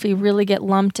and coffee really get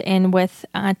lumped in with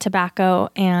tobacco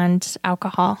and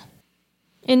alcohol.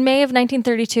 In May of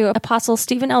 1932, Apostle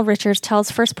Stephen L. Richards tells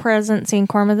First Presidency and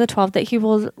Quorum of the 12 that he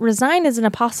will resign as an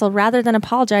apostle rather than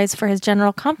apologize for his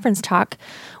general conference talk,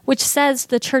 which says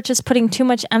the church is putting too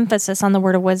much emphasis on the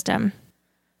word of wisdom.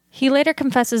 He later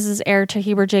confesses his error to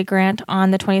Heber J. Grant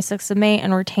on the 26th of May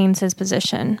and retains his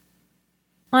position.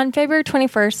 On February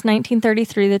 21st,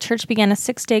 1933, the church began a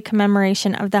 6-day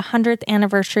commemoration of the 100th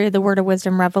anniversary of the Word of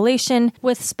Wisdom revelation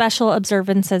with special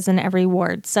observances in every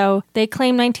ward. So they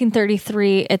claim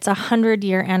 1933, it's a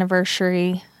 100-year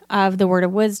anniversary of the Word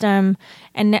of Wisdom,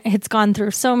 and it's gone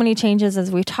through so many changes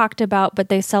as we talked about, but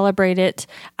they celebrate it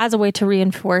as a way to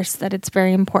reinforce that it's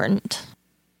very important.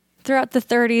 Throughout the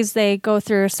 30s, they go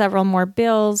through several more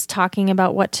bills talking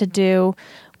about what to do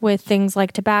with things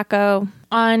like tobacco.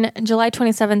 On July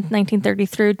 27,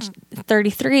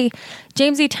 1933,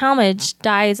 James E. Talmage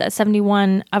dies at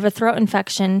 71 of a throat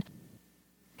infection.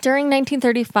 During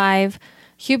 1935,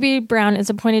 Hugh B. Brown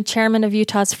is appointed chairman of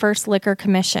Utah's first liquor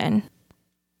commission.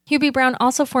 Hugh B. Brown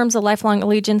also forms a lifelong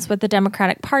allegiance with the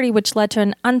Democratic Party, which led to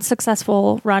an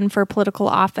unsuccessful run for political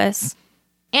office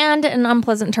and an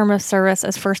unpleasant term of service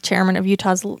as first chairman of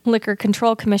Utah's Liquor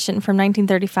Control Commission from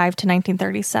 1935 to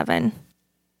 1937.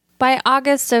 By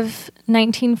August of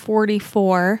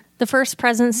 1944, the First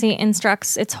Presidency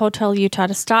instructs its Hotel Utah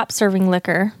to stop serving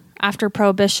liquor. After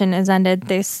Prohibition is ended,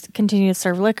 they continue to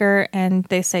serve liquor, and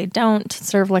they say don't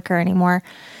serve liquor anymore.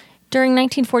 During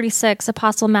 1946,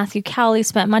 Apostle Matthew Cowley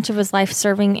spent much of his life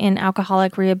serving in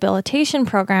alcoholic rehabilitation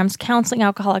programs, counseling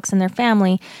alcoholics and their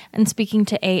family, and speaking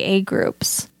to AA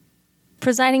groups.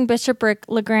 Presiding Bishopric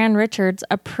LeGrand Richards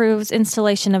approves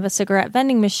installation of a cigarette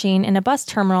vending machine in a bus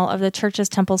terminal of the church's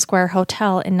Temple Square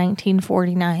Hotel in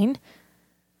 1949.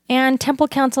 And Temple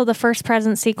Council, the First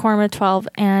Presidency, Quorum of 12,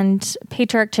 and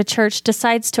Patriarch to Church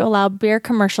decides to allow beer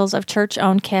commercials of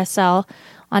church-owned KSL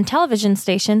on television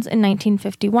stations in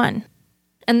 1951.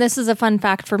 And this is a fun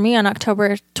fact for me. On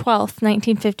October 12th,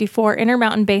 1954,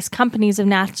 Intermountain-based companies of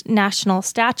national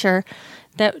stature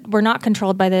that were not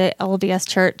controlled by the LDS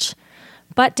Church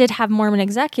but did have Mormon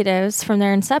executives from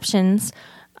their inceptions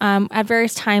at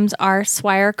various times are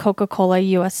Swire Coca-Cola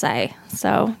USA.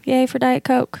 So, yay for Diet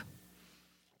Coke.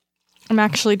 I'm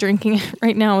actually drinking it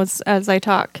right now as I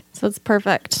talk, so it's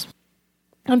perfect.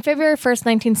 On February 1st,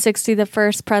 1960, the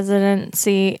First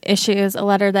Presidency issues a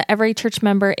letter that every church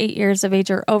member 8 years of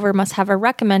age or over must have a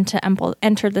recommend to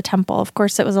enter the temple. Of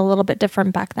course, it was a little bit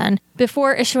different back then.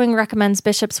 Before issuing recommends,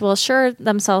 bishops will assure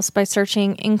themselves by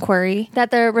searching inquiry that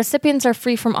the recipients are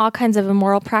free from all kinds of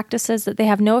immoral practices, that they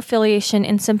have no affiliation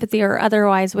in sympathy or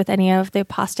otherwise with any of the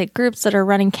apostate groups that are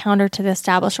running counter to the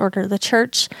established order of the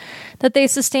church, that they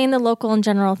sustain the local and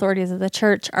general authorities of the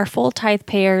church, are full tithe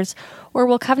payers, or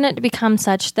will covenant to become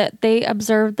such that they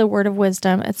observe the word of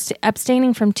wisdom,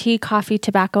 abstaining from tea, coffee,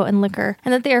 tobacco, and liquor,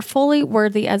 and that they are fully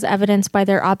worthy as evidenced by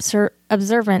their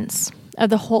observance of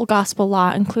the whole gospel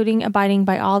law, including abiding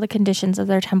by all the conditions of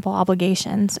their temple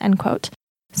obligations, end quote.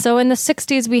 So in the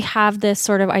 60s, we have this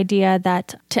sort of idea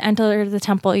that to enter the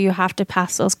temple, you have to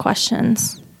pass those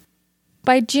questions.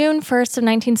 By June 1st of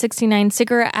 1969,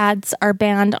 cigarette ads are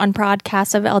banned on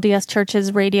broadcasts of LDS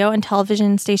Church's radio and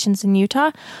television stations in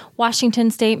Utah, Washington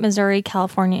State, Missouri,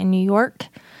 California, and New York.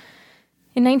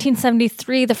 In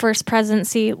 1973, the First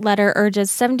Presidency letter urges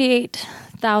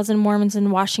 78,000 Mormons in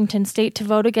Washington State to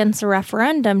vote against a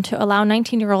referendum to allow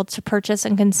 19-year-olds to purchase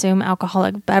and consume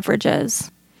alcoholic beverages.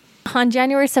 On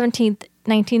January 17th,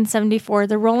 1974,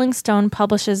 the Rolling Stone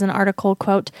publishes an article,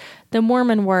 quote, "The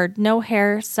Mormon Word, No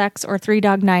Hair, Sex, or Three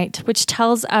Dog Night," which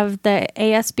tells of the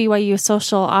ASBYU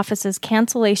Social Office's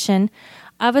cancellation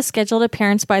of a scheduled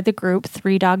appearance by the group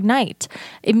Three Dog Night,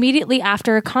 immediately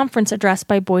after a conference address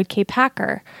by Boyd K.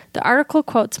 Packer. The article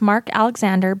quotes Mark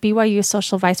Alexander, BYU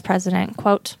Social Vice President,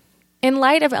 quote, "In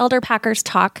light of Elder Packer's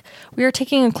talk, we are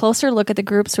taking a closer look at the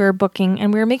groups we are booking,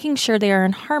 and we are making sure they are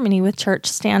in harmony with church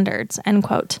standards," end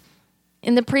quote.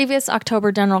 In the previous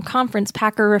October General Conference,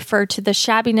 Packer referred to the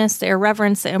shabbiness, the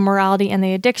irreverence, the immorality, and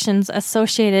the addictions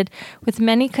associated with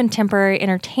many contemporary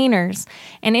entertainers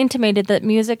and intimated that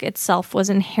music itself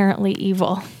was inherently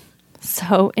evil.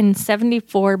 So in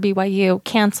 74, BYU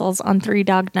cancels on Three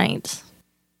Dog Night.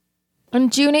 On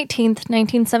June 18,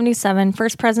 1977,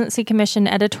 First Presidency Commission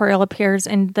editorial appears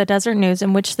in the Desert News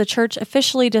in which the church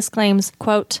officially disclaims,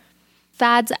 quote,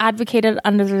 fads advocated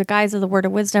under the guise of the word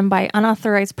of wisdom by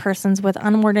unauthorized persons with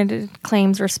unwarranted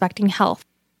claims respecting health.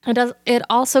 It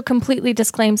also completely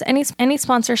disclaims any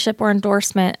sponsorship or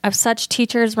endorsement of such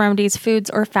teachers, remedies, foods,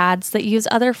 or fads that use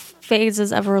other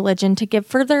phases of religion to give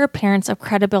further appearance of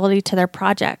credibility to their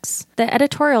projects. The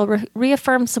editorial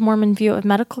reaffirms the Mormon view of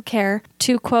medical care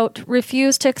to, quote,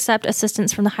 refuse to accept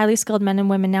assistance from the highly skilled men and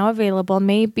women now available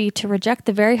may be to reject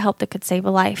the very help that could save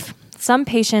a life. Some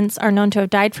patients are known to have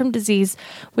died from disease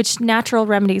which natural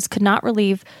remedies could not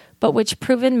relieve, but which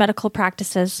proven medical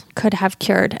practices could have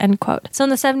cured, end quote. So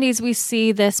in the 70s, we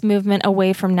see this movement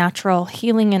away from natural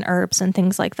healing and herbs and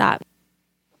things like that.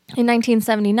 In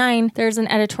 1979, there's an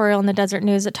editorial in the Desert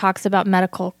News that talks about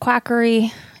medical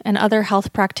quackery and other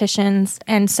health practitioners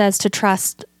and says to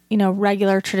trust,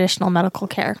 regular traditional medical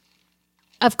care.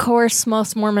 Of course,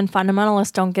 most Mormon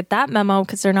fundamentalists don't get that memo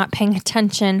because they're not paying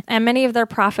attention, and many of their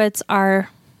prophets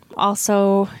are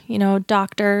also,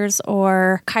 doctors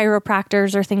or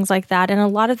chiropractors or things like that. And a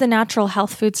lot of the natural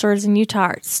health food stores in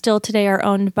Utah still today are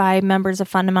owned by members of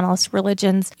fundamentalist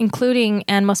religions, including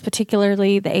and most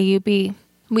particularly the AUB.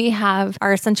 We have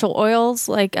our essential oils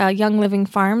like Young Living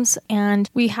Farms, and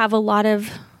we have a lot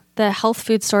of the health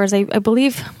food stores. I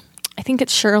think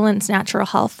it's Sherland's Natural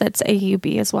Health that's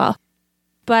AUB as well.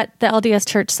 But the LDS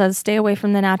Church says stay away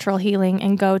from the natural healing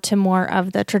and go to more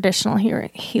of the traditional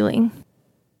healing.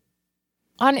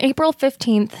 On April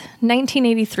 15th,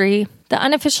 1983, the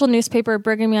unofficial newspaper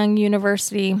Brigham Young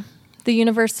University, the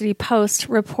University Post,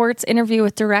 reports interview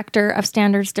with Director of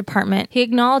Standards Department. He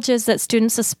acknowledges that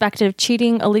students suspected of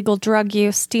cheating, illegal drug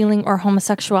use, stealing, or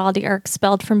homosexuality are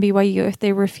expelled from BYU if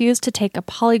they refuse to take a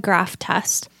polygraph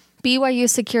test. BYU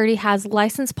security has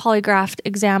licensed polygraph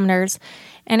examiners,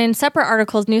 and in separate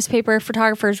articles, newspaper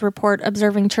photographers report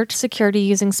observing church security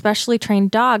using specially trained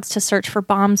dogs to search for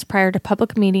bombs prior to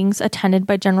public meetings attended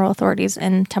by general authorities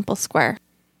in Temple Square.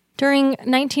 During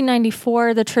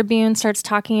 1994, the Tribune starts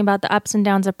talking about the ups and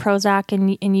downs of Prozac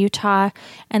in Utah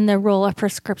and the role of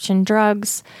prescription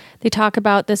drugs. They talk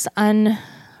about this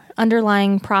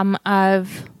underlying problem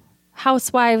of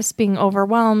housewives being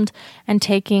overwhelmed and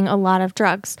taking a lot of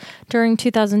drugs. During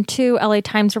 2002, LA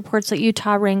Times reports that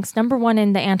Utah ranks number 1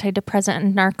 in the antidepressant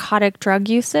and narcotic drug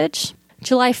usage.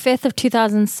 July 5th of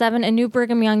 2007, a new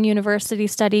Brigham Young University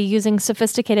study using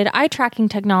sophisticated eye tracking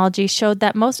technology showed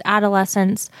that most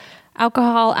adolescents,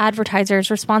 alcohol advertisers,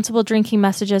 responsible drinking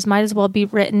messages might as well be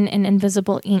written in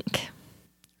invisible ink.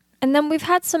 And then we've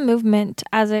had some movement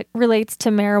as it relates to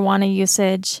marijuana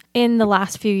usage in the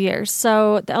last few years.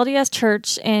 So the LDS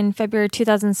Church in February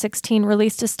 2016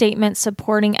 released a statement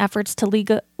supporting efforts to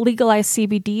legalize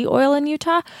CBD oil in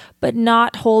Utah, but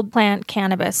not whole plant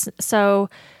cannabis.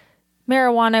 So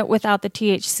marijuana without the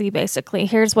THC, basically.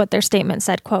 Here's what their statement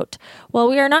said, quote, while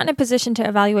we are not in a position to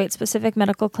evaluate specific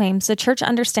medical claims, the church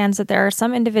understands that there are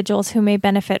some individuals who may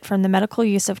benefit from the medical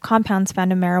use of compounds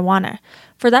found in marijuana.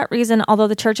 For that reason, although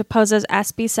the church opposes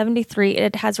SB 73,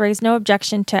 it has raised no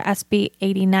objection to SB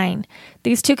 89.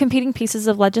 These two competing pieces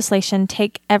of legislation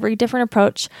take every different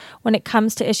approach when it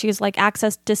comes to issues like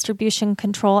access, distribution,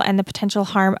 control, and the potential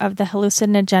harm of the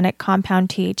hallucinogenic compound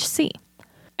THC.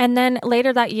 And then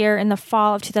later that year, in the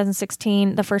fall of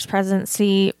 2016, the First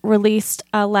Presidency released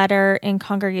a letter in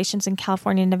congregations in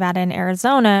California, Nevada, and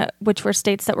Arizona, which were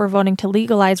states that were voting to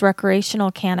legalize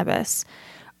recreational cannabis,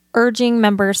 urging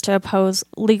members to oppose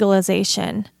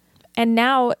legalization. And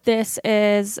now this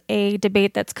is a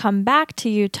debate that's come back to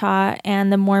Utah,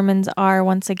 and the Mormons are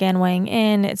once again weighing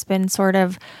in. It's been sort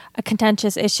of a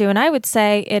contentious issue, and I would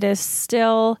say it is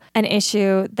still an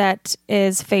issue that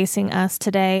is facing us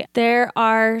today.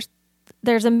 There's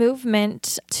a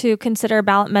movement to consider a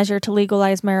ballot measure to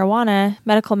legalize marijuana,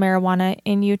 medical marijuana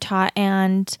in Utah,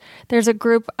 and there's a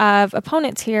group of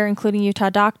opponents here, including Utah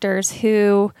doctors,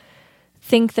 who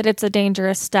think that it's a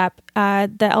dangerous step. The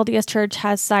LDS Church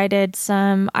has cited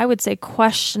some, I would say,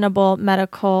 questionable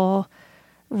medical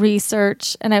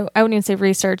research, and I wouldn't even say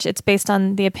research. It's based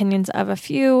on the opinions of a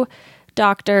few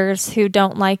doctors who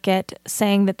don't like it,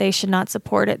 saying that they should not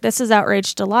support it. This has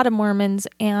outraged a lot of Mormons,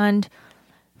 and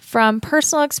from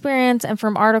personal experience and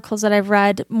from articles that I've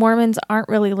read, Mormons aren't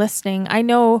really listening. I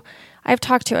know I've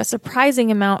talked to a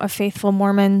surprising amount of faithful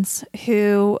Mormons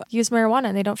who use marijuana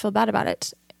and they don't feel bad about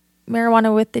it.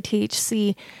 marijuana with the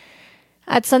THC.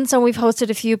 At Sunstone, we've hosted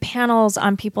a few panels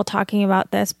on people talking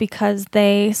about this because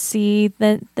they see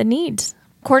the need.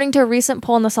 According to a recent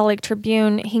poll in the Salt Lake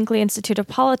Tribune, Hinckley Institute of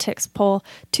Politics poll,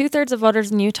 2/3 of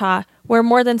voters in Utah, where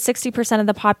more than 60% of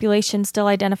the population still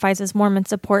identifies as Mormon,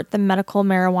 support the medical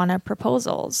marijuana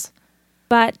proposals.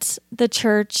 But the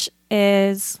church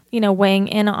is, weighing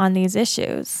in on these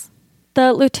issues.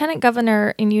 The lieutenant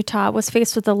governor in Utah was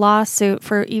faced with a lawsuit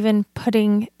for even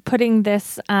putting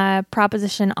this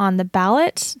proposition on the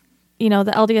ballot.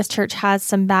 The LDS Church has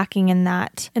some backing in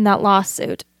that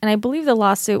lawsuit, and I believe the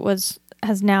lawsuit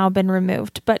has now been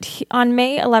removed. But on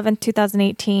May 11th,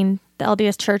 2018, the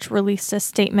LDS Church released a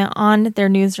statement on their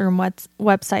newsroom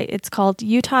website. It's called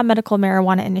Utah Medical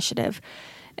Marijuana Initiative.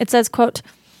 It says, quote,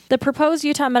 "The proposed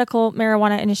Utah Medical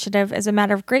Marijuana Initiative is a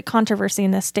matter of great controversy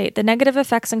in this state. The negative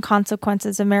effects and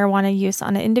consequences of marijuana use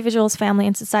on an individual's family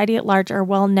and society at large are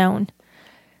well known.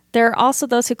 There are also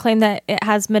those who claim that it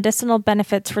has medicinal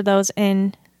benefits for those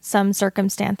in some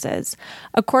circumstances.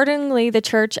 Accordingly, the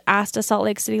church asked a Salt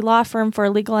Lake City law firm for a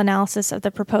legal analysis of the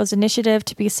proposed initiative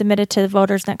to be submitted to the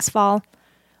voters next fall.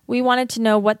 We wanted to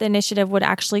know what the initiative would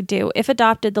actually do. If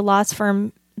adopted, the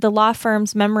law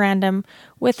firm's memorandum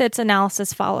with its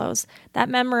analysis follows. That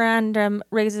memorandum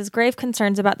raises grave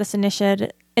concerns about this initiative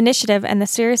and the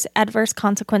serious adverse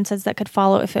consequences that could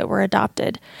follow if it were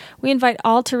adopted. We invite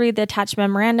all to read the attached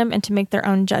memorandum and to make their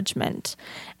own judgment."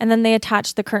 And then they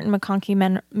attached the Curtin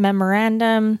McConkie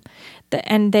memorandum,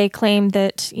 and they claimed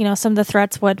that, some of the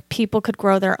threats would people could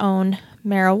grow their own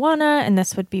marijuana, and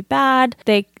this would be bad.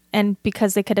 And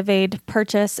because they could evade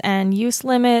purchase and use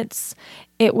limits,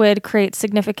 it would create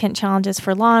significant challenges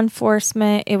for law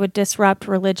enforcement. It would disrupt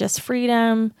religious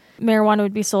freedom. Marijuana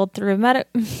would be sold through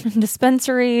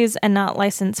dispensaries and not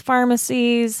licensed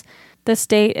pharmacies. The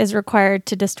state is required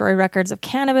to destroy records of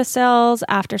cannabis sales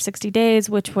after 60 days,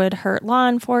 which would hurt law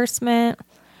enforcement.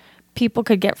 People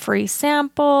could get free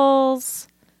samples.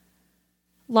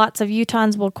 Lots of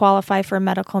Utahns will qualify for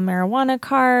medical marijuana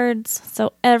cards.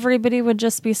 So everybody would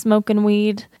just be smoking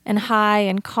weed and high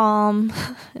and calm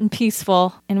and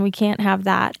peaceful. And we can't have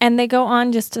that. And they go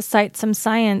on just to cite some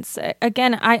science.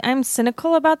 Again, I'm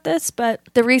cynical about this, but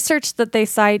the research that they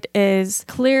cite is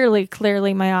clearly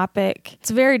myopic.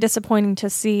 It's very disappointing to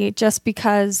see just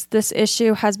because this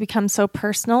issue has become so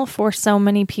personal for so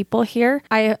many people here.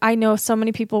 I know so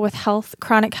many people with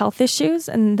chronic health issues,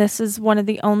 and this is one of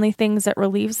the only things that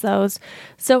relieves those.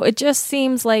 So it just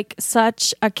seems like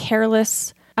such a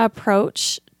careless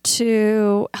approach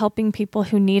to helping people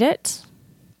who need it.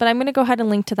 But I'm going to go ahead and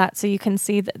link to that so you can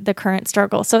see the current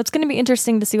struggle. So it's going to be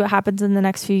interesting to see what happens in the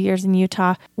next few years in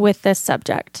Utah with this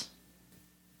subject.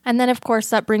 And then, of course,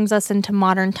 that brings us into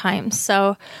modern times.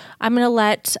 So I'm going to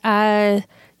let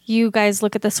you guys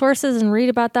look at the sources and read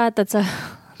about that. It's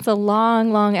a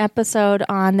long episode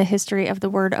on the history of the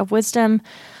Word of Wisdom.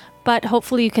 But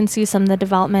hopefully you can see some of the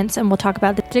developments, and we'll talk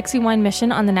about the Dixie Wine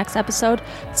Mission on the next episode.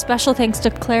 Special thanks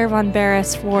to Claire Von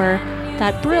Barris for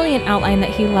that brilliant outline that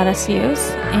he let us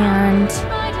use, and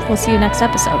we'll see you next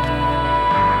episode.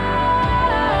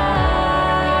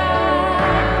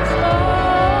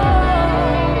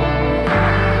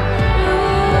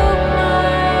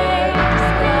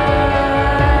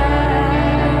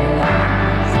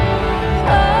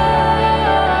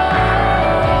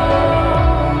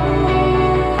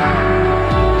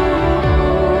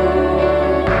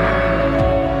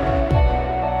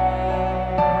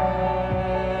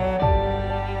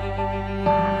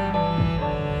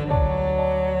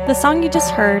 The song you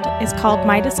just heard is called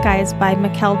My Disguise by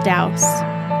Mikkel Dowse.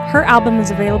 Her album is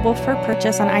available for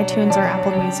purchase on iTunes or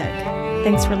Apple Music.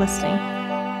 Thanks for listening.